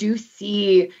think we do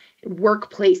see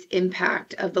workplace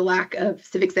impact of the lack of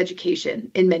civics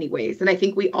education in many ways. And I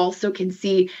think we also can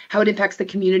see how it impacts the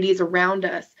communities around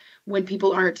us when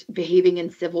people aren't behaving in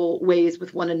civil ways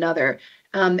with one another.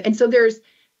 And so there's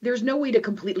no way to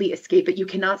completely escape it. You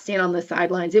cannot stand on the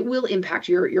sidelines. It will impact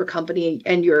your company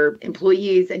and your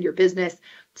employees and your business.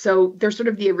 So there's sort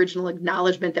of the original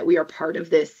acknowledgement that we are part of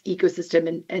this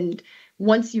ecosystem. And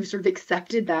once you've sort of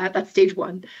accepted that's stage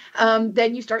one,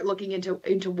 then you start looking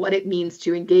into what it means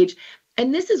to engage.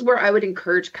 And this is where I would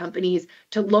encourage companies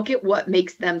to look at what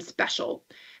makes them special,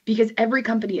 because every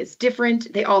company is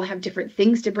different. They all have different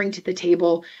things to bring to the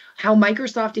table. How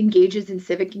Microsoft engages in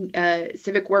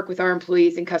civic work with our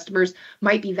employees and customers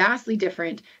might be vastly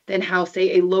different than how,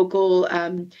 say, a local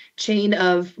chain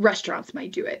of restaurants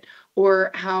might do it,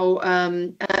 or how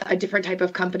a different type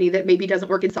of company that maybe doesn't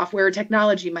work in software or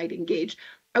technology might engage.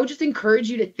 I would just encourage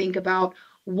you to think about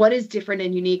what is different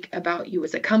and unique about you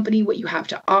as a company, what you have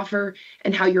to offer,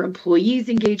 and how your employees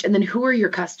engage, and then who are your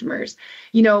customers.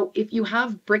 If you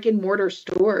have brick and mortar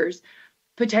stores,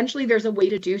 potentially there's a way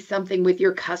to do something with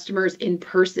your customers in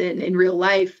person, in real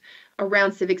life,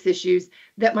 around civics issues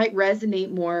that might resonate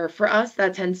more. For us,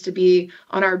 that tends to be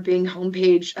on our Bing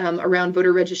homepage around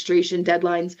voter registration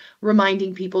deadlines,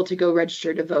 reminding people to go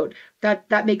register to vote.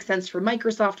 That makes sense for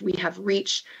Microsoft. We have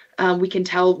reach. We can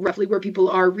tell roughly where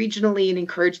people are regionally and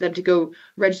encourage them to go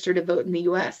register to vote in the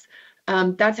US.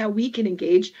 That's how we can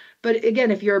engage. But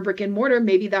again, if you're a brick and mortar,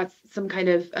 maybe that's some kind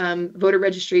of voter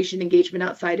registration engagement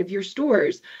outside of your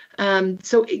stores.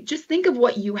 So just think of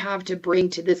what you have to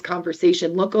bring to this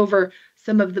conversation. Look over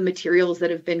some of the materials that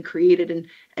have been created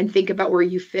and think about where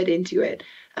you fit into it.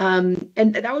 And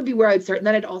that would be where I'd start. And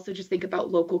then I'd also just think about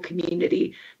local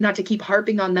community, not to keep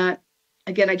harping on that.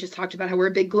 Again, I just talked about how we're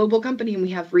a big global company and we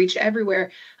have reach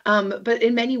everywhere. But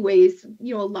in many ways,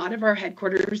 a lot of our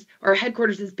headquarters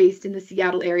is based in the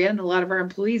Seattle area, and a lot of our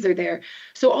employees are there.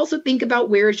 So also think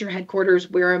about, where is your headquarters?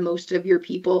 Where are most of your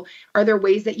people? Are there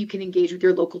ways that you can engage with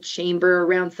your local chamber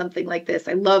around something like this?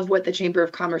 I love what the Chamber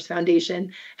of Commerce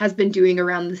Foundation has been doing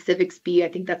around the Civics Bee. I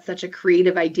think that's such a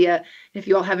creative idea. If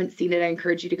you all haven't seen it, I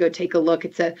encourage you to go take a look.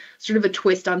 It's a sort of a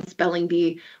twist on Spelling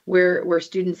Bee, where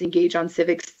students engage on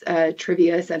civics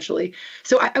trivia, essentially.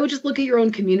 So I would just look at your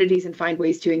own communities and find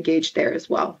ways to engage there as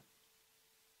well.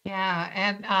 Yeah,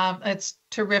 and it's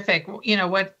terrific.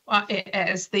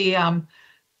 As the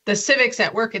the Civics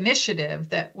at Work initiative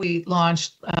that we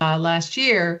launched last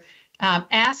year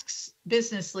asks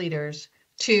business leaders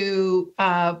to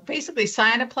basically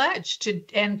sign a pledge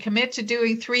and commit to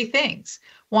doing three things.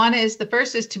 The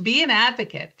first is to be an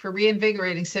advocate for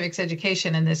reinvigorating civics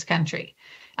education in this country.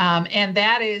 And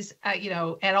that is,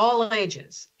 at all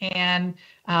ages. And,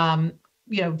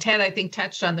 Ted, I think,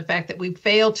 touched on the fact that we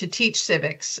failed to teach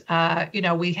civics.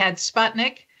 We had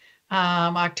Sputnik,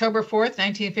 October 4th,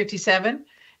 1957.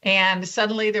 And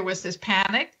suddenly there was this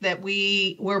panic that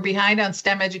we were behind on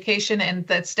STEM education, and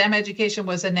that STEM education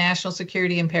was a national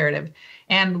security imperative.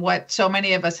 And what so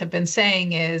many of us have been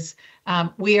saying is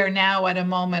we are now at a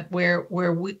moment where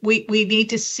we need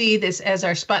to see this as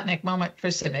our Sputnik moment for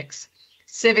civics.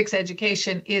 Civics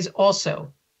education is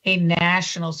also a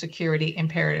national security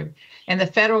imperative. And the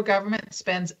federal government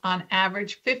spends on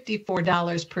average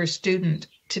 $54 per student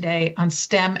today on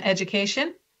STEM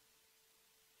education.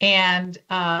 And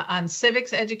on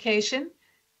civics education,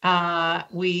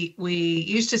 we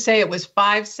used to say it was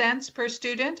 5 cents per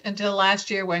student until last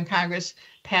year when Congress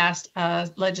passed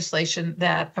legislation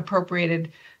that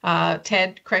appropriated,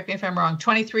 Ted, correct me if I'm wrong,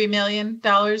 $23 million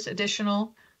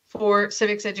additional for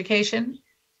civics education?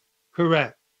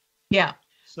 Correct. Yeah.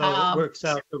 So it works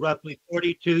out to roughly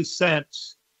 42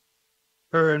 cents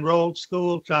per enrolled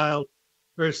school child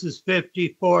versus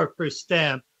 54 for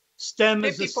STEM. STEM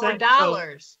is essential.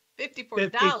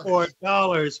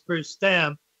 $54 per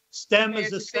STEM. STEM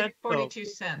is essential. 42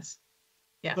 cents.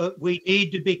 Yeah. But we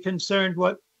need to be concerned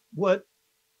what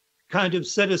kind of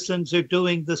citizens are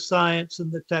doing the science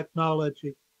and the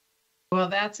technology. Well,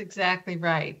 that's exactly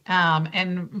right.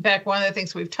 And in fact, one of the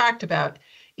things we've talked about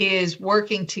is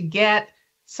working to get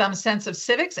some sense of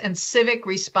civics and civic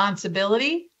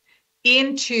responsibility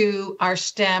into our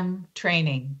STEM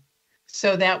training,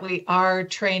 so that we are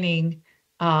training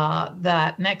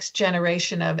that next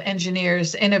generation of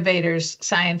engineers, innovators,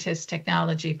 scientists,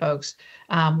 technology folks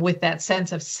with that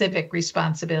sense of civic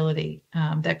responsibility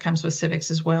that comes with civics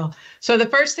as well. So the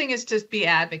first thing is to be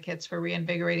advocates for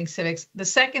reinvigorating civics. The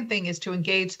second thing is to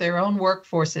engage their own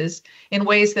workforces in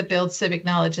ways that build civic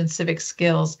knowledge and civic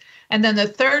skills. And then the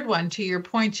third one, to your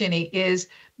point, Ginny, is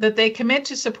that they commit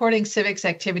to supporting civics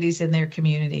activities in their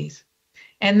communities.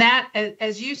 And that,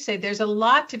 as you say, there's a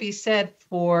lot to be said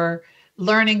for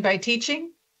learning by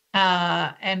teaching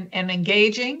and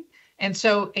engaging. And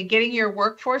so getting your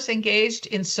workforce engaged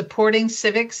in supporting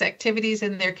civics activities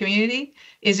in their community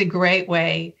is a great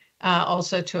way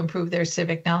also to improve their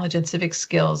civic knowledge and civic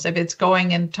skills. If it's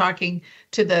going and talking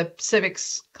to the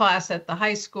civics class at the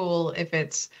high school, if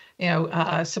it's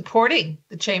supporting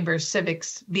the Chamber's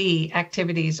Civics B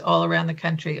activities all around the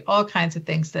country, all kinds of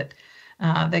things that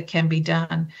can be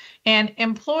done. And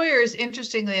employers,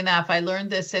 interestingly enough, I learned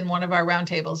this in one of our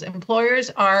roundtables, employers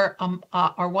are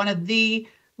one of the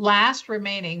last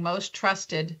remaining most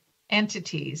trusted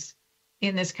entities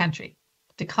in this country.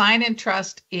 Decline in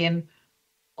trust in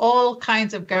all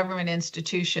kinds of government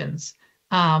institutions,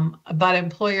 but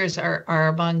employers are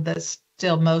among the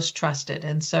still most trusted.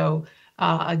 And so,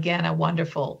 again, a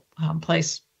wonderful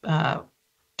place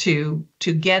to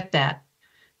get that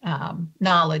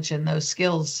knowledge and those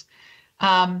skills.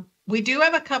 We do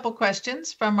have a couple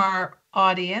questions from our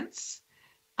audience.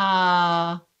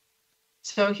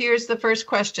 So here's the first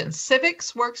question.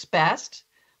 Civics works best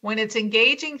when it's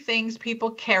engaging things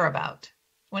people care about,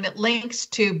 when it links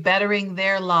to bettering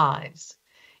their lives.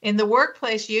 In the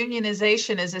workplace,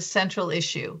 unionization is a central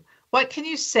issue. What can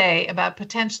you say about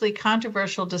potentially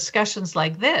controversial discussions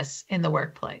like this in the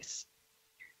workplace?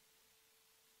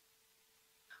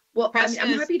 Well, I'm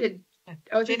happy to.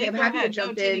 I'm happy to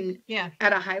jump in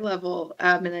at a high level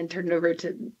and then turn it over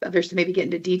to others to maybe get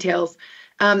into details.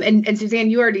 And Suzanne,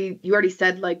 you already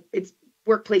said like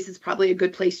workplace is probably a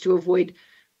good place to avoid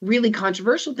really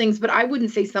controversial things, but I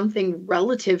wouldn't say something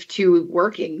relative to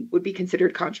working would be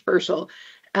considered controversial.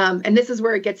 And this is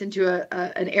where it gets into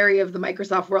an area of the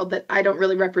Microsoft world that I don't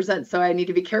really represent, so I need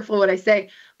to be careful what I say.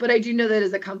 But I do know that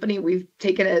as a company, we've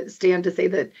taken a stand to say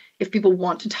that if people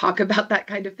want to talk about that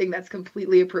kind of thing, that's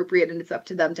completely appropriate, and it's up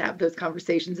to them to have those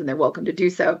conversations, and they're welcome to do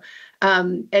so.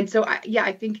 And so,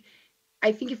 I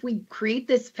think if we create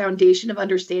this foundation of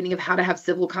understanding of how to have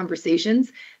civil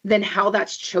conversations, then how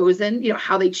that's chosen,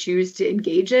 how they choose to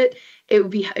engage it,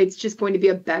 it's just going to be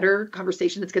a better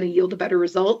conversation that's going to yield a better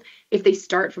result if they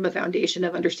start from a foundation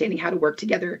of understanding how to work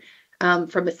together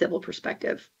from a civil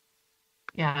perspective.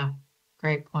 Yeah,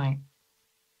 great point.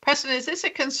 Preston, is this a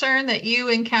concern that you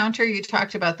encounter? You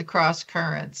talked about the cross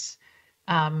currents.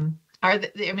 I'm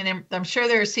sure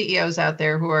there are CEOs out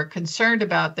there who are concerned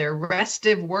about their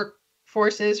restive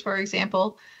workforces, for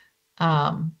example.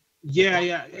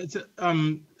 Yeah. It's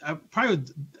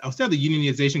I'll start the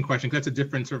unionization question because that's a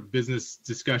different sort of business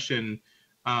discussion.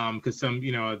 Because some,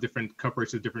 different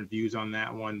corporates have different views on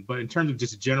that one. But in terms of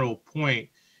just a general point,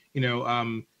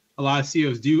 a lot of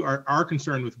CEOs are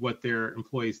concerned with what their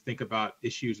employees think about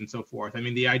issues and so forth. I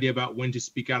mean, the idea about when to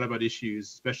speak out about issues,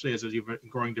 especially as a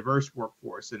growing diverse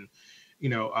workforce, and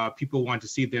people want to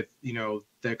see that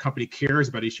the company cares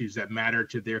about issues that matter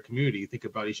to their community. Think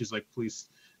about issues like police,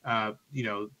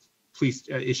 police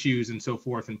issues and so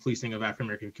forth, and policing of African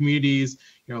American communities.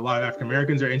 A lot of African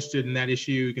Americans are interested in that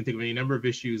issue. You can think of any number of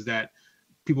issues that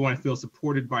people want to feel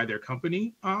supported by their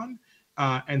company on,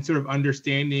 and sort of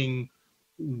understanding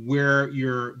where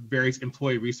your various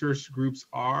employee resource groups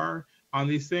are on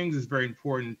these things is very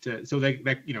important. So that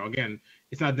again,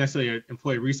 it's not necessarily an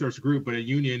employee resource group, but a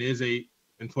union is a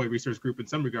employee resource group in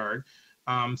some regard.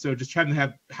 So just trying to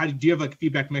have, do you have like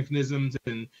feedback mechanisms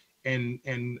and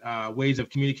ways of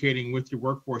communicating with your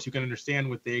workforce? You can understand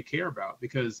what they care about,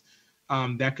 because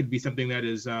that could be something that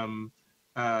is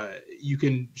you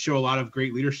can show a lot of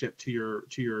great leadership to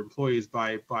your employees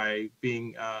by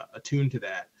being attuned to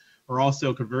that. Or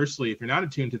also conversely, if you're not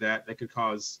attuned to that, that could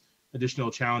cause additional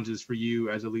challenges for you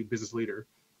as a business leader.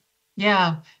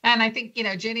 Yeah, and I think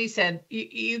Ginny said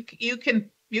you can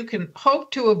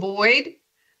hope to avoid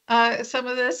some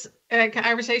of this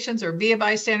conversations or be a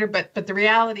bystander, but the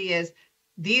reality is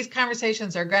these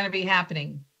conversations are going to be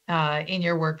happening in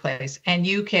your workplace, and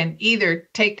you can either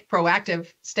take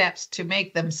proactive steps to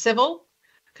make them civil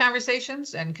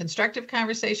conversations and constructive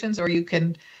conversations, or you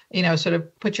can sort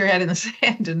of put your head in the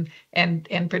sand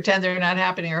and pretend they're not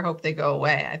happening or hope they go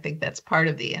away. I think that's part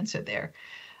of the answer there.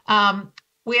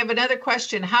 We have another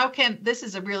question. This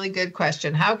is a really good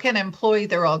question.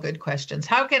 They're all good questions.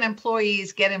 How can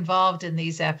employees get involved in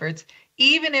these efforts,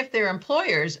 even if their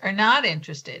employers are not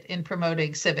interested in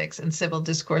promoting civics and civil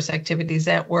discourse activities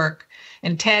at work?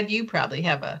 And Ted, you probably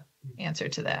have an answer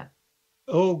to that.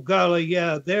 Oh, golly,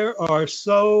 yeah. There are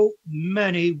so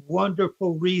many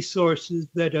wonderful resources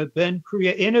that have been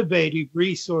innovative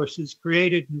resources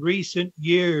created in recent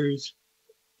years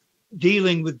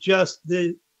dealing with just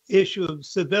the issue of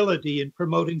civility and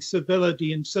promoting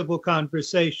civility in civil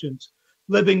conversations.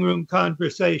 Living Room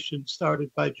Conversations, started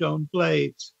by Joan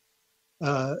Blades.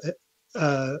 The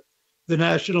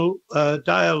National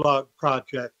Dialogue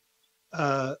Project.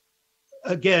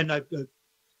 Again, I'm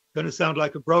going to sound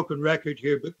like a broken record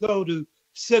here, but go to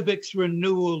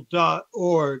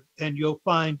civicsrenewal.org and you'll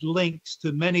find links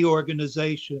to many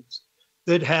organizations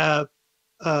that have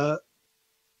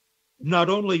not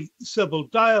only civil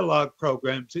dialogue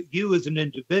programs that you as an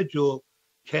individual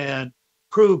can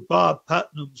prove Bob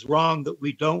Putnam's wrong that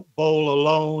we don't bowl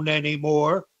alone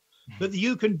anymore, but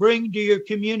you can bring to your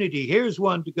community. Here's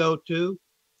one to go to: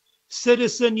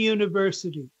 Citizen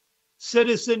University,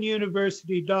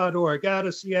 citizenuniversity.org, out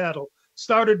of Seattle,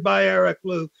 started by Eric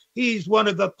Liu. He's one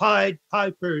of the Pied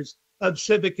Pipers of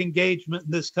civic engagement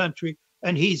in this country,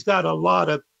 and he's got a lot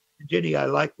of, Ginny, I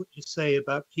like what you say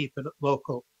about keeping it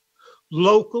local.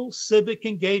 Local civic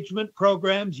engagement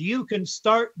programs you can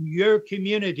start in your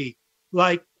community,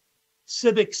 like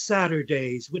Civic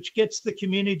Saturdays, which gets the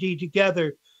community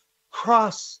together,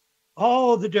 cross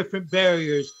all the different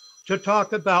barriers to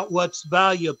talk about what's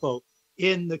valuable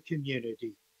in the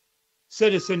community.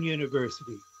 Citizen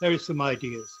University. There's some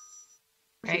ideas.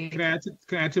 Right. Can I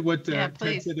add to what Ted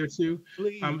said there too?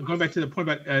 Going back to the point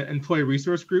about employee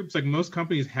resource groups, like most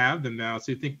companies have them now.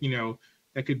 So you think,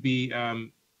 that could be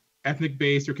ethnic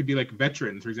based, or it could be like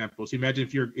veterans, for example. So imagine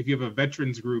if you have a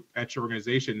veterans group at your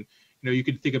organization, you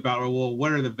could think about, well,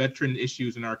 what are the veteran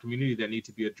issues in our community that need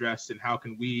to be addressed, and how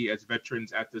can we as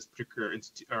veterans at this particular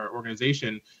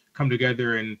organization come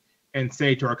together and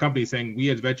say to our company, saying,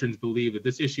 we as veterans believe that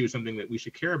this issue is something that we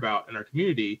should care about in our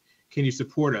community. Can you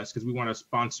support us? Because we want to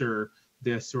sponsor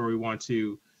this, or we want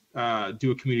to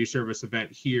do a community service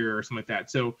event here or something like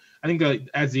that. So I think that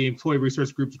as the employee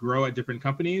resource groups grow at different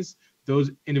companies,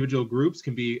 those individual groups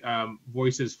can be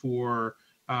voices for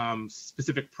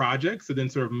specific projects, and then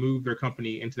sort of move their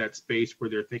company into that space where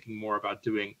they're thinking more about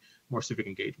doing more civic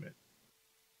engagement.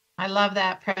 I love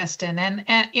that, Preston.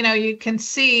 And you can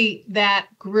see that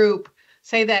group,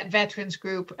 say that veterans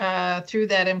group, through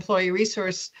that employee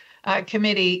resource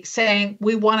committee, saying,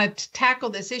 we want to tackle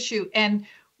this issue, and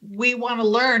we want to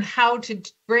learn how to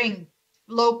bring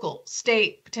local,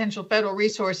 state, potential federal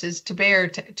resources to bear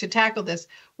to tackle this.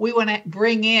 We want to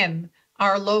bring in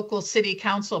our local city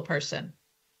council person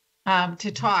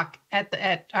to talk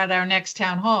at our next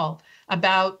town hall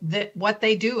about what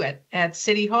they do at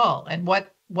City Hall, and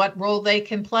what what role they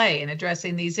can play in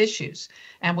addressing these issues.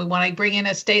 And we want to bring in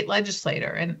a state legislator,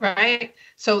 and right.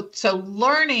 So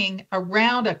learning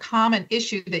around a common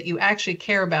issue that you actually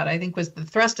care about, I think, was the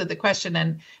thrust of the question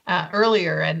and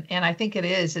earlier. And I think it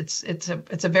is. It's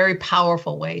a very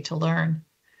powerful way to learn.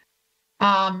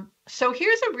 So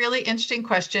here's a really interesting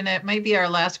question. It may be our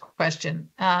last question.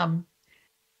 I'm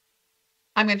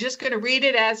just going to read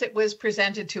it as it was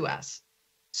presented to us.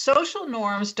 Social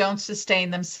norms don't sustain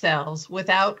themselves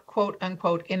without quote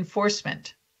unquote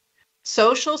enforcement.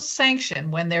 Social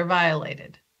sanction when they're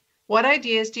violated. What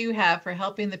ideas do you have for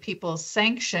helping the people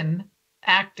sanction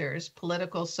actors,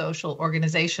 political, social,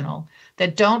 organizational,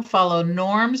 that don't follow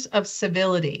norms of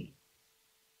civility?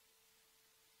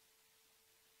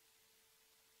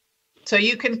 So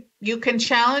you can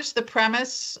challenge the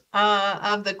premise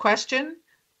of the question,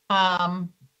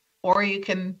 or you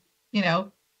can,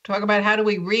 talk about how do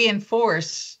we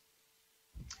reinforce,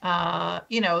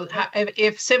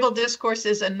 if civil discourse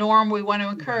is a norm we want to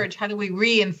encourage, how do we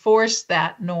reinforce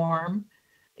that norm?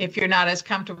 If you're not as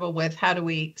comfortable with, how do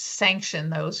we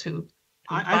sanction those who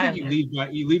I think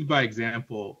you lead by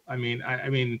example. I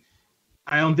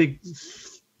don't think.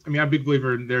 I'm a big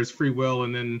believer in there's free will,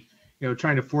 and then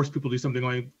trying to force people to do something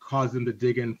only cause them to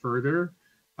dig in further.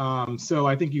 So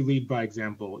I think you lead by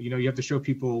example. You have to show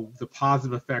people the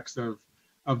positive effects of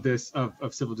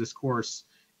civil discourse,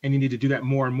 and you need to do that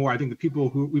more and more. I think the people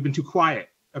we've been too quiet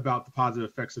about the positive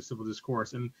effects of civil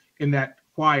discourse, and in that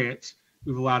quiet,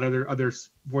 we've allowed other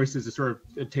voices to sort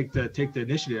of take the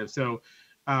initiative. So,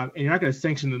 and you're not going to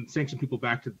sanction people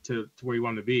back to where you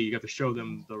want them to be. You got to show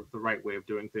them the right way of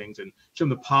doing things and show them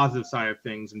the positive side of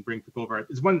things and bring people over.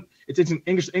 It's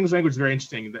English language is very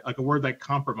interesting. That, like, a word like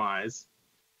compromise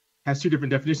has two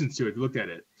different definitions to it. If you looked at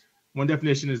it. One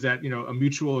definition is that a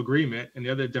mutual agreement, and the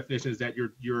other definition is that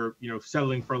you're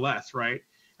settling for less, right?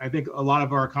 I think a lot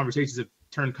of our conversations have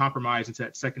turned compromise into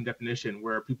that second definition,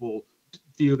 where people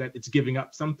feel that it's giving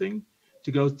up something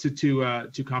to go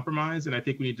to compromise. And I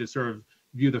think we need to sort of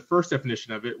view the first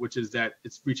definition of it, which is that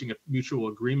it's reaching a mutual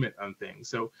agreement on things.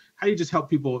 So how do you just help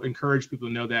people, encourage people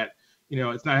to know that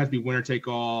it's not has to be winner take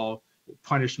all,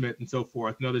 punishment and so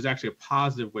forth? No, there's actually a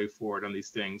positive way forward on these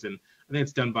things, and I think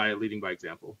it's done by leading by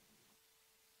example.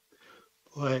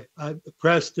 Boy,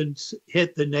 Preston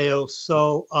hit the nail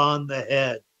so on the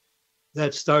head.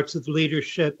 That starts with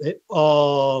leadership at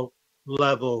all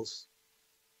levels.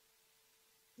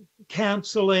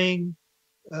 Counseling,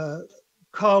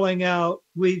 calling out,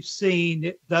 we've seen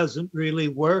it doesn't really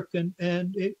work, and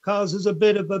it causes a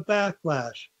bit of a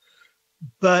backlash.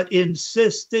 But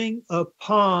insisting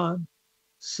upon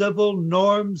civil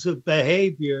norms of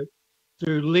behavior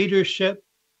through leadership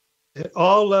at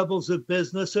all levels of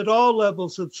business, at all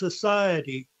levels of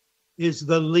society, is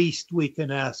the least we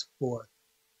can ask for.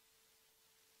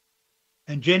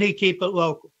 And Ginny, keep it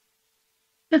local.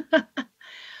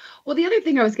 Well, the other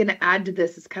thing I was going to add to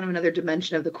this is kind of another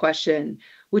dimension of the question,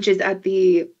 which is at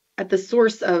the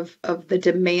source of the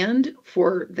demand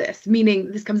for this.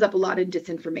 Meaning, this comes up a lot in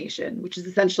disinformation, which is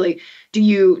essentially, do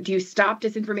you stop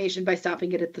disinformation by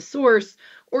stopping it at the source,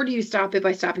 or do you stop it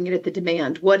by stopping it at the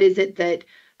demand? What is it that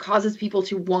causes people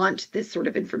to want this sort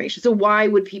of information? So why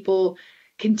would people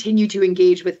continue to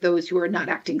engage with those who are not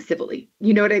acting civilly?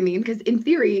 You know what I mean? Because in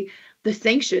theory, the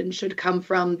sanction should come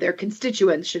from their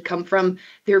constituents, should come from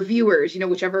their viewers,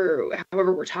 however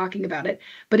we're talking about it.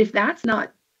 But if that's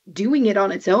not doing it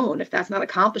on its own, if that's not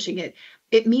accomplishing it,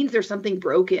 it means there's something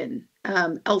broken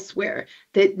elsewhere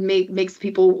that makes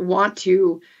people want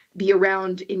to be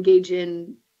around, engage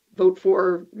in, vote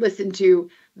for, listen to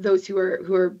those who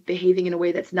are behaving in a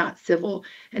way that's not civil.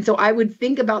 And so I would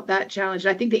think about that challenge.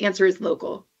 And I think the answer is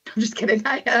local. I'm just kidding.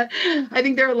 I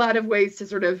think there are a lot of ways to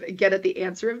sort of get at the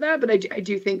answer of that, but I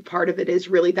do think part of it is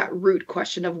really that root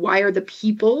question of why are the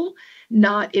people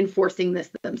not enforcing this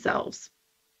themselves?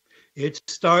 It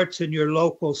starts in your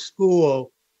local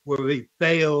school, where we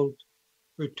failed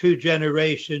for 2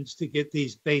 generations to get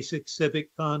these basic civic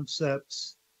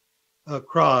concepts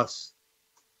across.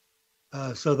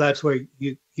 So that's where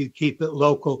you keep it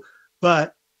local.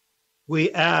 But we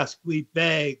ask, we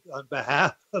beg on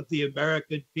behalf of the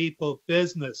American people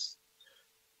business,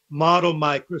 model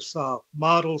Microsoft,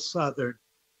 model Southern,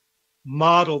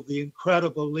 model the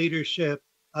incredible leadership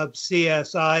of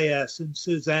CSIS and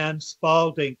Suzanne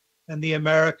Spalding and the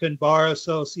American Bar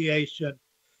Association,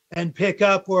 and pick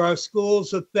up where our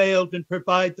schools have failed and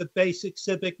provide the basic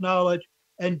civic knowledge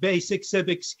and basic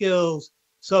civic skills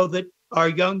so that our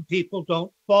young people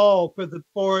don't fall for the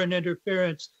foreign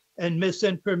interference and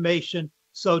misinformation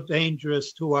so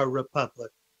dangerous to our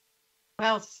republic.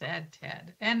 Well said,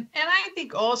 Ted. And I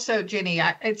think also, Ginny,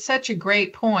 it's such a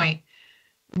great point.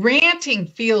 Ranting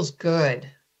feels good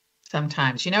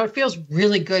sometimes. You know, it feels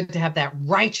really good to have that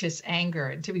righteous anger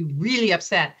and to be really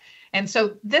upset. And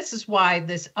so this is why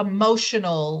this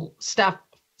emotional stuff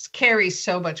carries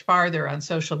so much farther on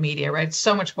social media, right? It's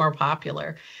so much more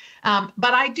popular.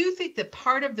 But I do think that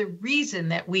part of the reason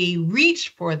that we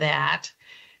reach for that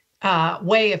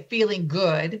way of feeling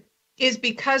good is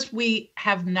because we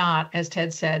have not, as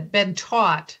Ted said, been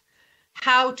taught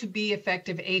how to be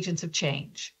effective agents of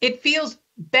change. It feels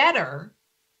better,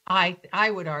 I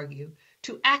would argue,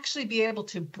 to actually be able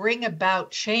to bring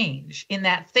about change in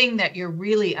that thing that you're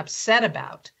really upset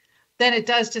about than it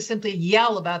does to simply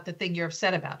yell about the thing you're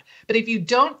upset about. But if you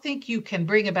don't think you can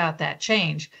bring about that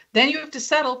change, then you have to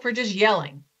settle for just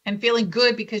yelling and feeling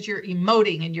good because you're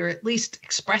emoting and you're at least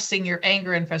expressing your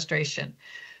anger and frustration.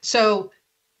 So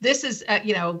this is,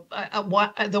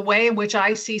 the way in which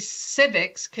I see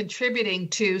civics contributing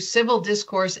to civil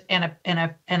discourse and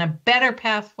a better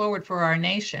path forward for our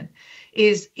nation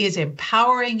is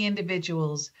empowering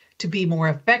individuals to be more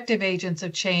effective agents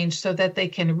of change so that they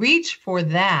can reach for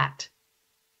that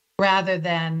rather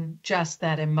than just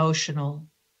that emotional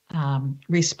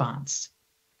response.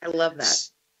 I love that.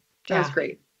 That was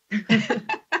great.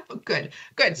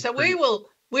 Good. So we will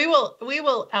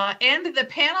end the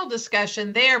panel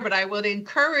discussion there, but I would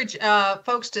encourage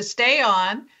folks to stay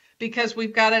on because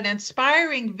we've got an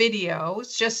inspiring video.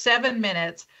 It's just 7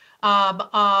 minutes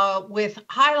with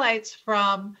highlights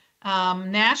from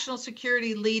national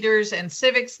security leaders and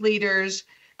civics leaders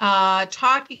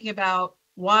talking about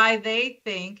why they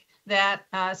think that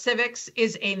civics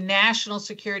is a national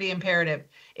security imperative.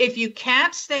 If you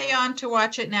can't stay on to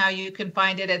watch it now, you can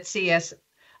find it at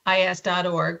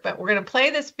CSIS.org. But we're going to play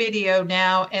this video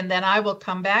now, and then I will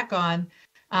come back on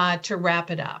to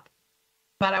wrap it up.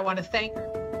 But I want to thank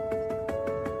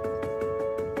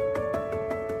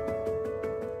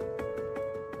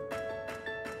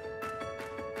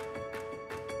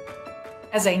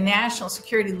as a national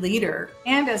security leader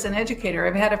and as an educator,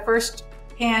 I've had a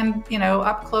first-hand,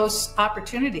 up-close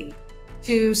opportunity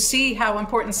to see how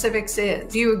important civics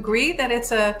is. Do you agree that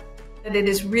that it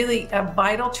is really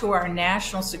vital to our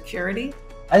national security?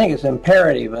 I think it's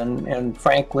imperative, and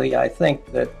frankly, I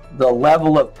think that the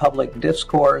level of public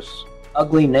discourse,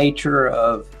 ugly nature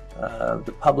of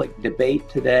the public debate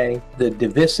today, the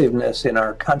divisiveness in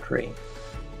our country,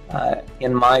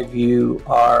 in my view,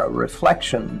 are a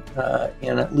reflection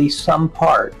in at least some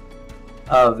part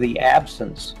of the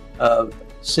absence of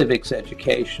civics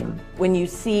education. When you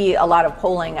see a lot of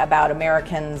polling about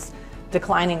Americans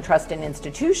declining trust in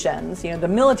institutions, the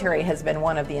military has been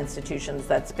one of the institutions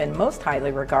that's been most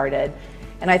highly regarded.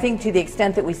 And I think to the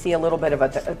extent that we see a little bit of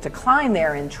a decline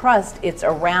there in trust, it's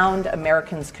around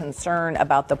Americans' concern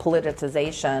about the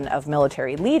politicization of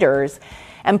military leaders.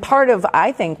 And part of,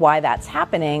 I think, why that's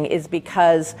happening is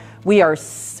because we are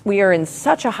in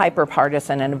such a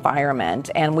hyper-partisan environment,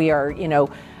 and we are,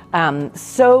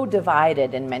 so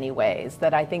divided in many ways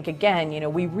that I think,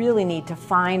 again, we really need to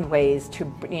find ways to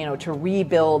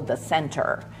rebuild the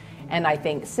center. And I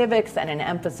think civics and an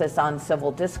emphasis on civil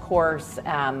discourse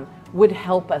would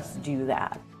help us do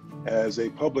that. As a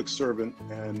public servant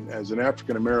and as an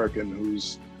African American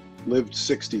who's lived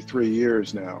 63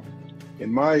 years now,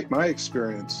 in my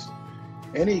experience,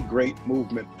 any great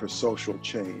movement for social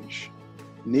change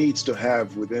needs to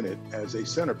have within it as a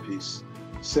centerpiece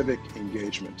civic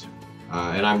engagement.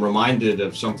 And I'm reminded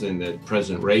of something that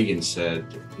President Reagan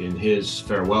said in his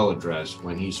farewell address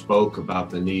when he spoke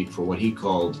about the need for what he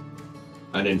called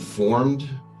an informed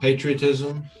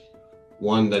patriotism,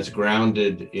 one that's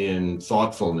grounded in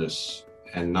thoughtfulness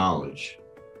and knowledge.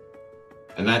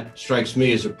 And that strikes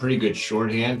me as a pretty good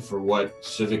shorthand for what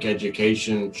civic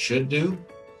education should do.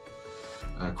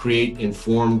 Create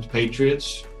informed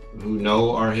patriots who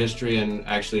know our history and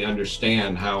actually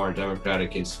understand how our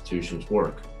democratic institutions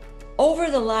work.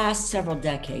 Over the last several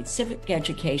decades, civic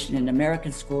education in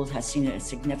American schools has seen a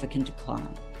significant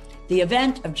decline. The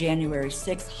event of January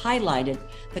 6th highlighted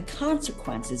the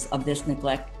consequences of this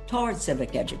neglect towards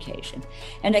civic education,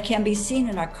 and it can be seen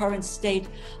in our current state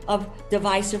of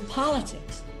divisive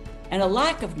politics and a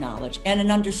lack of knowledge and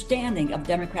an understanding of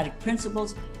democratic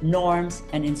principles, norms,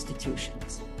 and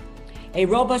institutions. A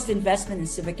robust investment in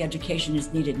civic education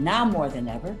is needed now more than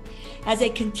ever, as a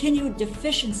continued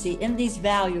deficiency in these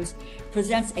values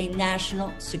presents a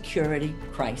national security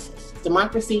crisis.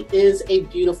 Democracy is a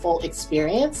beautiful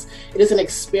experience. It is an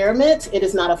experiment. It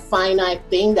is not a finite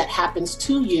thing that happens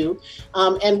to you.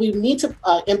 And we need to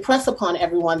impress upon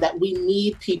everyone that we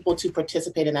need people to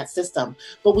participate in that system.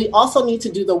 But we also need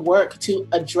to do the work to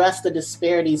address the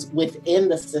disparities within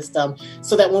the system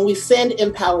so that when we send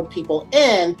empowered people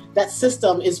in, that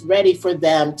system is ready for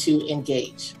them to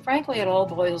engage. Frankly, it all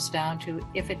boils down to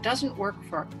if it doesn't work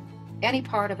for any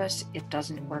part of us, it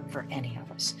doesn't work for any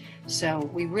of us. So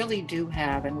we really do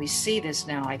have, and we see this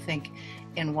now, I think,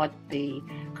 in what the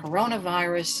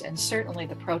coronavirus and certainly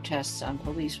the protests on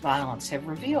police violence have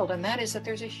revealed, and that is that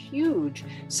there's a huge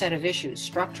set of issues,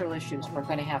 structural issues we're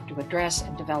going to have to address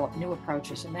and develop new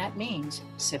approaches, and that means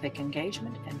civic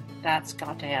engagement, and that's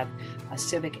got to have a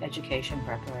civic education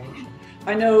preparation.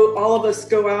 I know all of us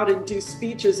go out and do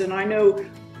speeches, and I know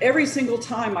every single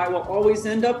time I will always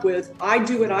end up with, I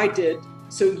do what I did,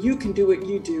 so you can do what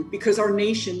you do, because our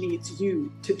nation needs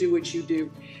you to do what you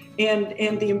do.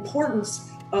 And the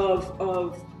importance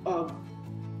of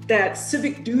that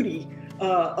civic duty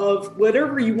of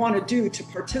whatever you want to do to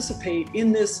participate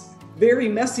in this very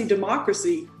messy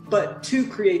democracy, but to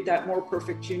create that more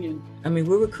perfect union. I mean,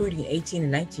 we're recruiting 18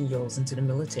 and 19-year-olds into the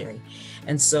military.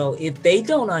 And so if they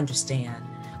don't understand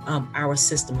our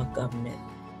system of government,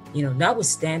 you know,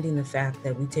 notwithstanding the fact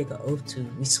that we take an oath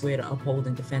we swear to uphold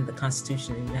and defend the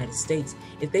Constitution of the United States,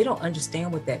 if they don't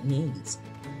understand what that means,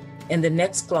 and the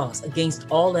next clause, against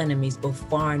all enemies, both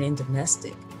foreign and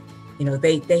domestic, you know,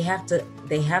 they have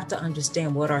to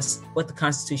understand what the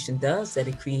Constitution does, that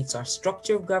it creates our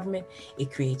structure of government, it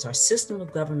creates our system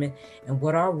of government, and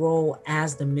what our role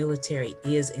as the military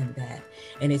is in that,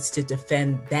 and it's to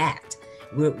defend that.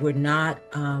 We're not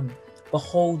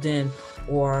beholden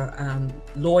or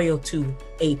loyal to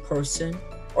a person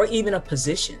or even a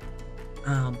position,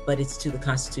 but it's to the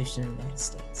Constitution of the United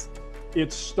States.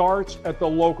 It starts at the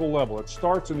local level. It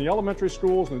starts in the elementary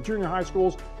schools and the junior high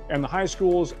schools and the high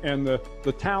schools and the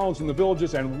towns and the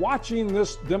villages. And watching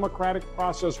this democratic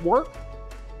process work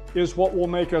is what will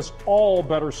make us all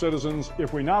better citizens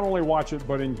if we not only watch it,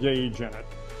 but engage in it.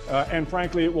 And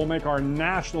frankly, it will make our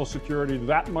national security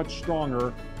that much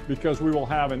stronger because we will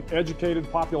have an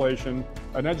educated population,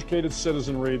 an educated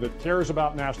citizenry that cares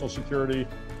about national security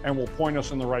and will point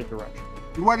us in the right direction.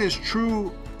 What is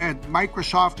true at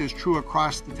Microsoft is true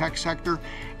across the tech sector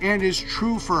and is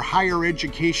true for higher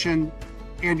education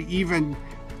and even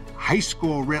high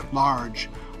school writ large.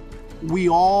 We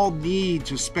all need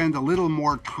to spend a little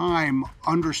more time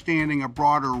understanding a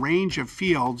broader range of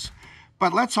fields,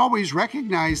 but let's always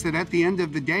recognize that at the end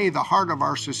of the day, the heart of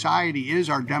our society is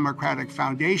our democratic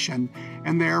foundation,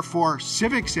 and therefore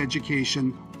civics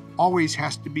education always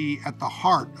has to be at the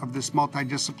heart of this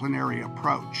multidisciplinary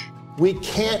approach. We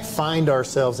can't find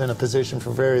ourselves in a position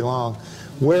for very long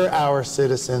where our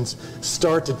citizens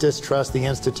start to distrust the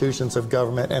institutions of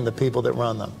government and the people that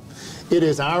run them. It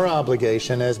is our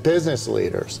obligation as business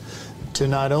leaders to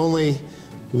not only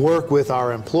work with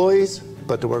our employees,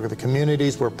 but to work with the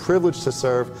communities we're privileged to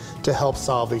serve to help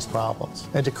solve these problems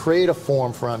and to create a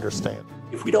forum for understanding.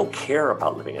 If we don't care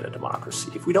about living in a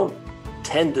democracy, if we don't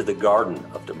tend to the garden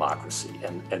of democracy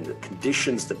and the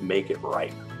conditions that make it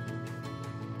ripe,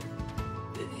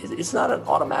 it's not an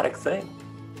automatic thing.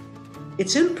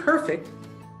 It's imperfect.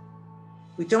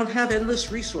 We don't have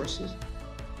endless resources.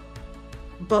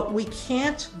 But we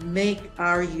can't make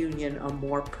our union a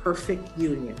more perfect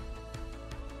union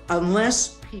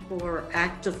unless people are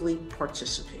actively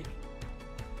participating.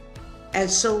 And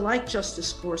so, like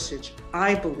Justice Gorsuch,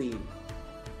 I believe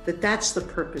that that's the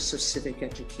purpose of civic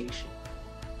education.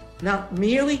 Not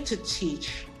merely to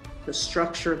teach the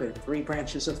structure, the three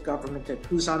branches of government, and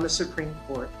who's on the Supreme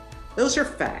Court. Those are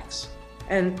facts.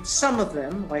 And some of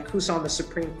them, like who's on the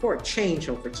Supreme Court, change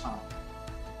over time.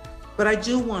 But I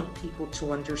do want people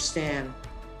to understand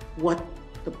what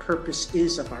the purpose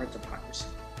is of our democracy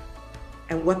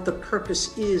and what the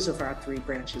purpose is of our three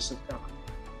branches of government.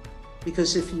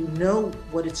 Because if you know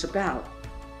what it's about,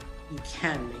 you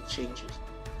can make changes.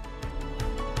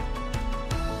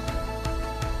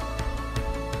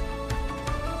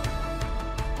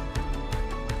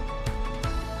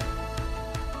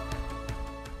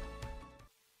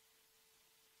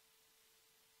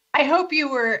 I hope you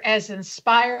were as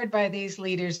inspired by these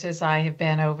leaders as I have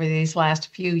been over these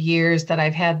last few years that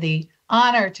I've had the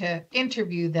honor to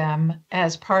interview them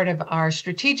as part of our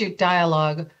strategic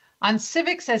dialogue on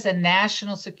civics as a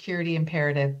national security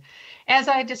imperative. As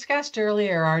I discussed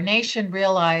earlier, our nation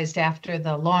realized after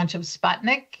the launch of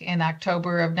Sputnik in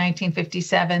October of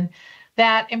 1957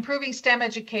 that improving STEM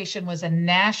education was a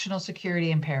national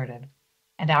security imperative.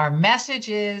 And our message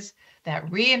is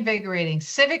that reinvigorating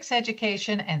civics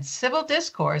education and civil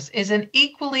discourse is an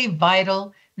equally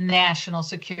vital national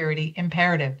security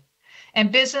imperative.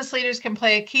 And business leaders can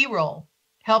play a key role,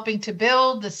 helping to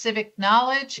build the civic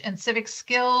knowledge and civic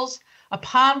skills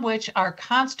upon which our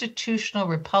constitutional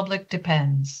republic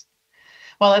depends,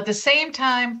 while at the same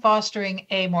time fostering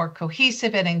a more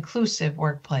cohesive and inclusive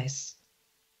workplace.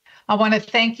 I want to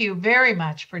thank you very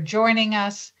much for joining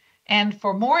us. And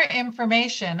for more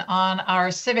information on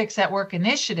our Civics at Work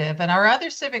initiative and our other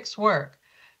civics work,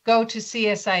 go to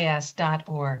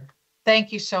csis.org.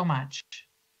 Thank you so much.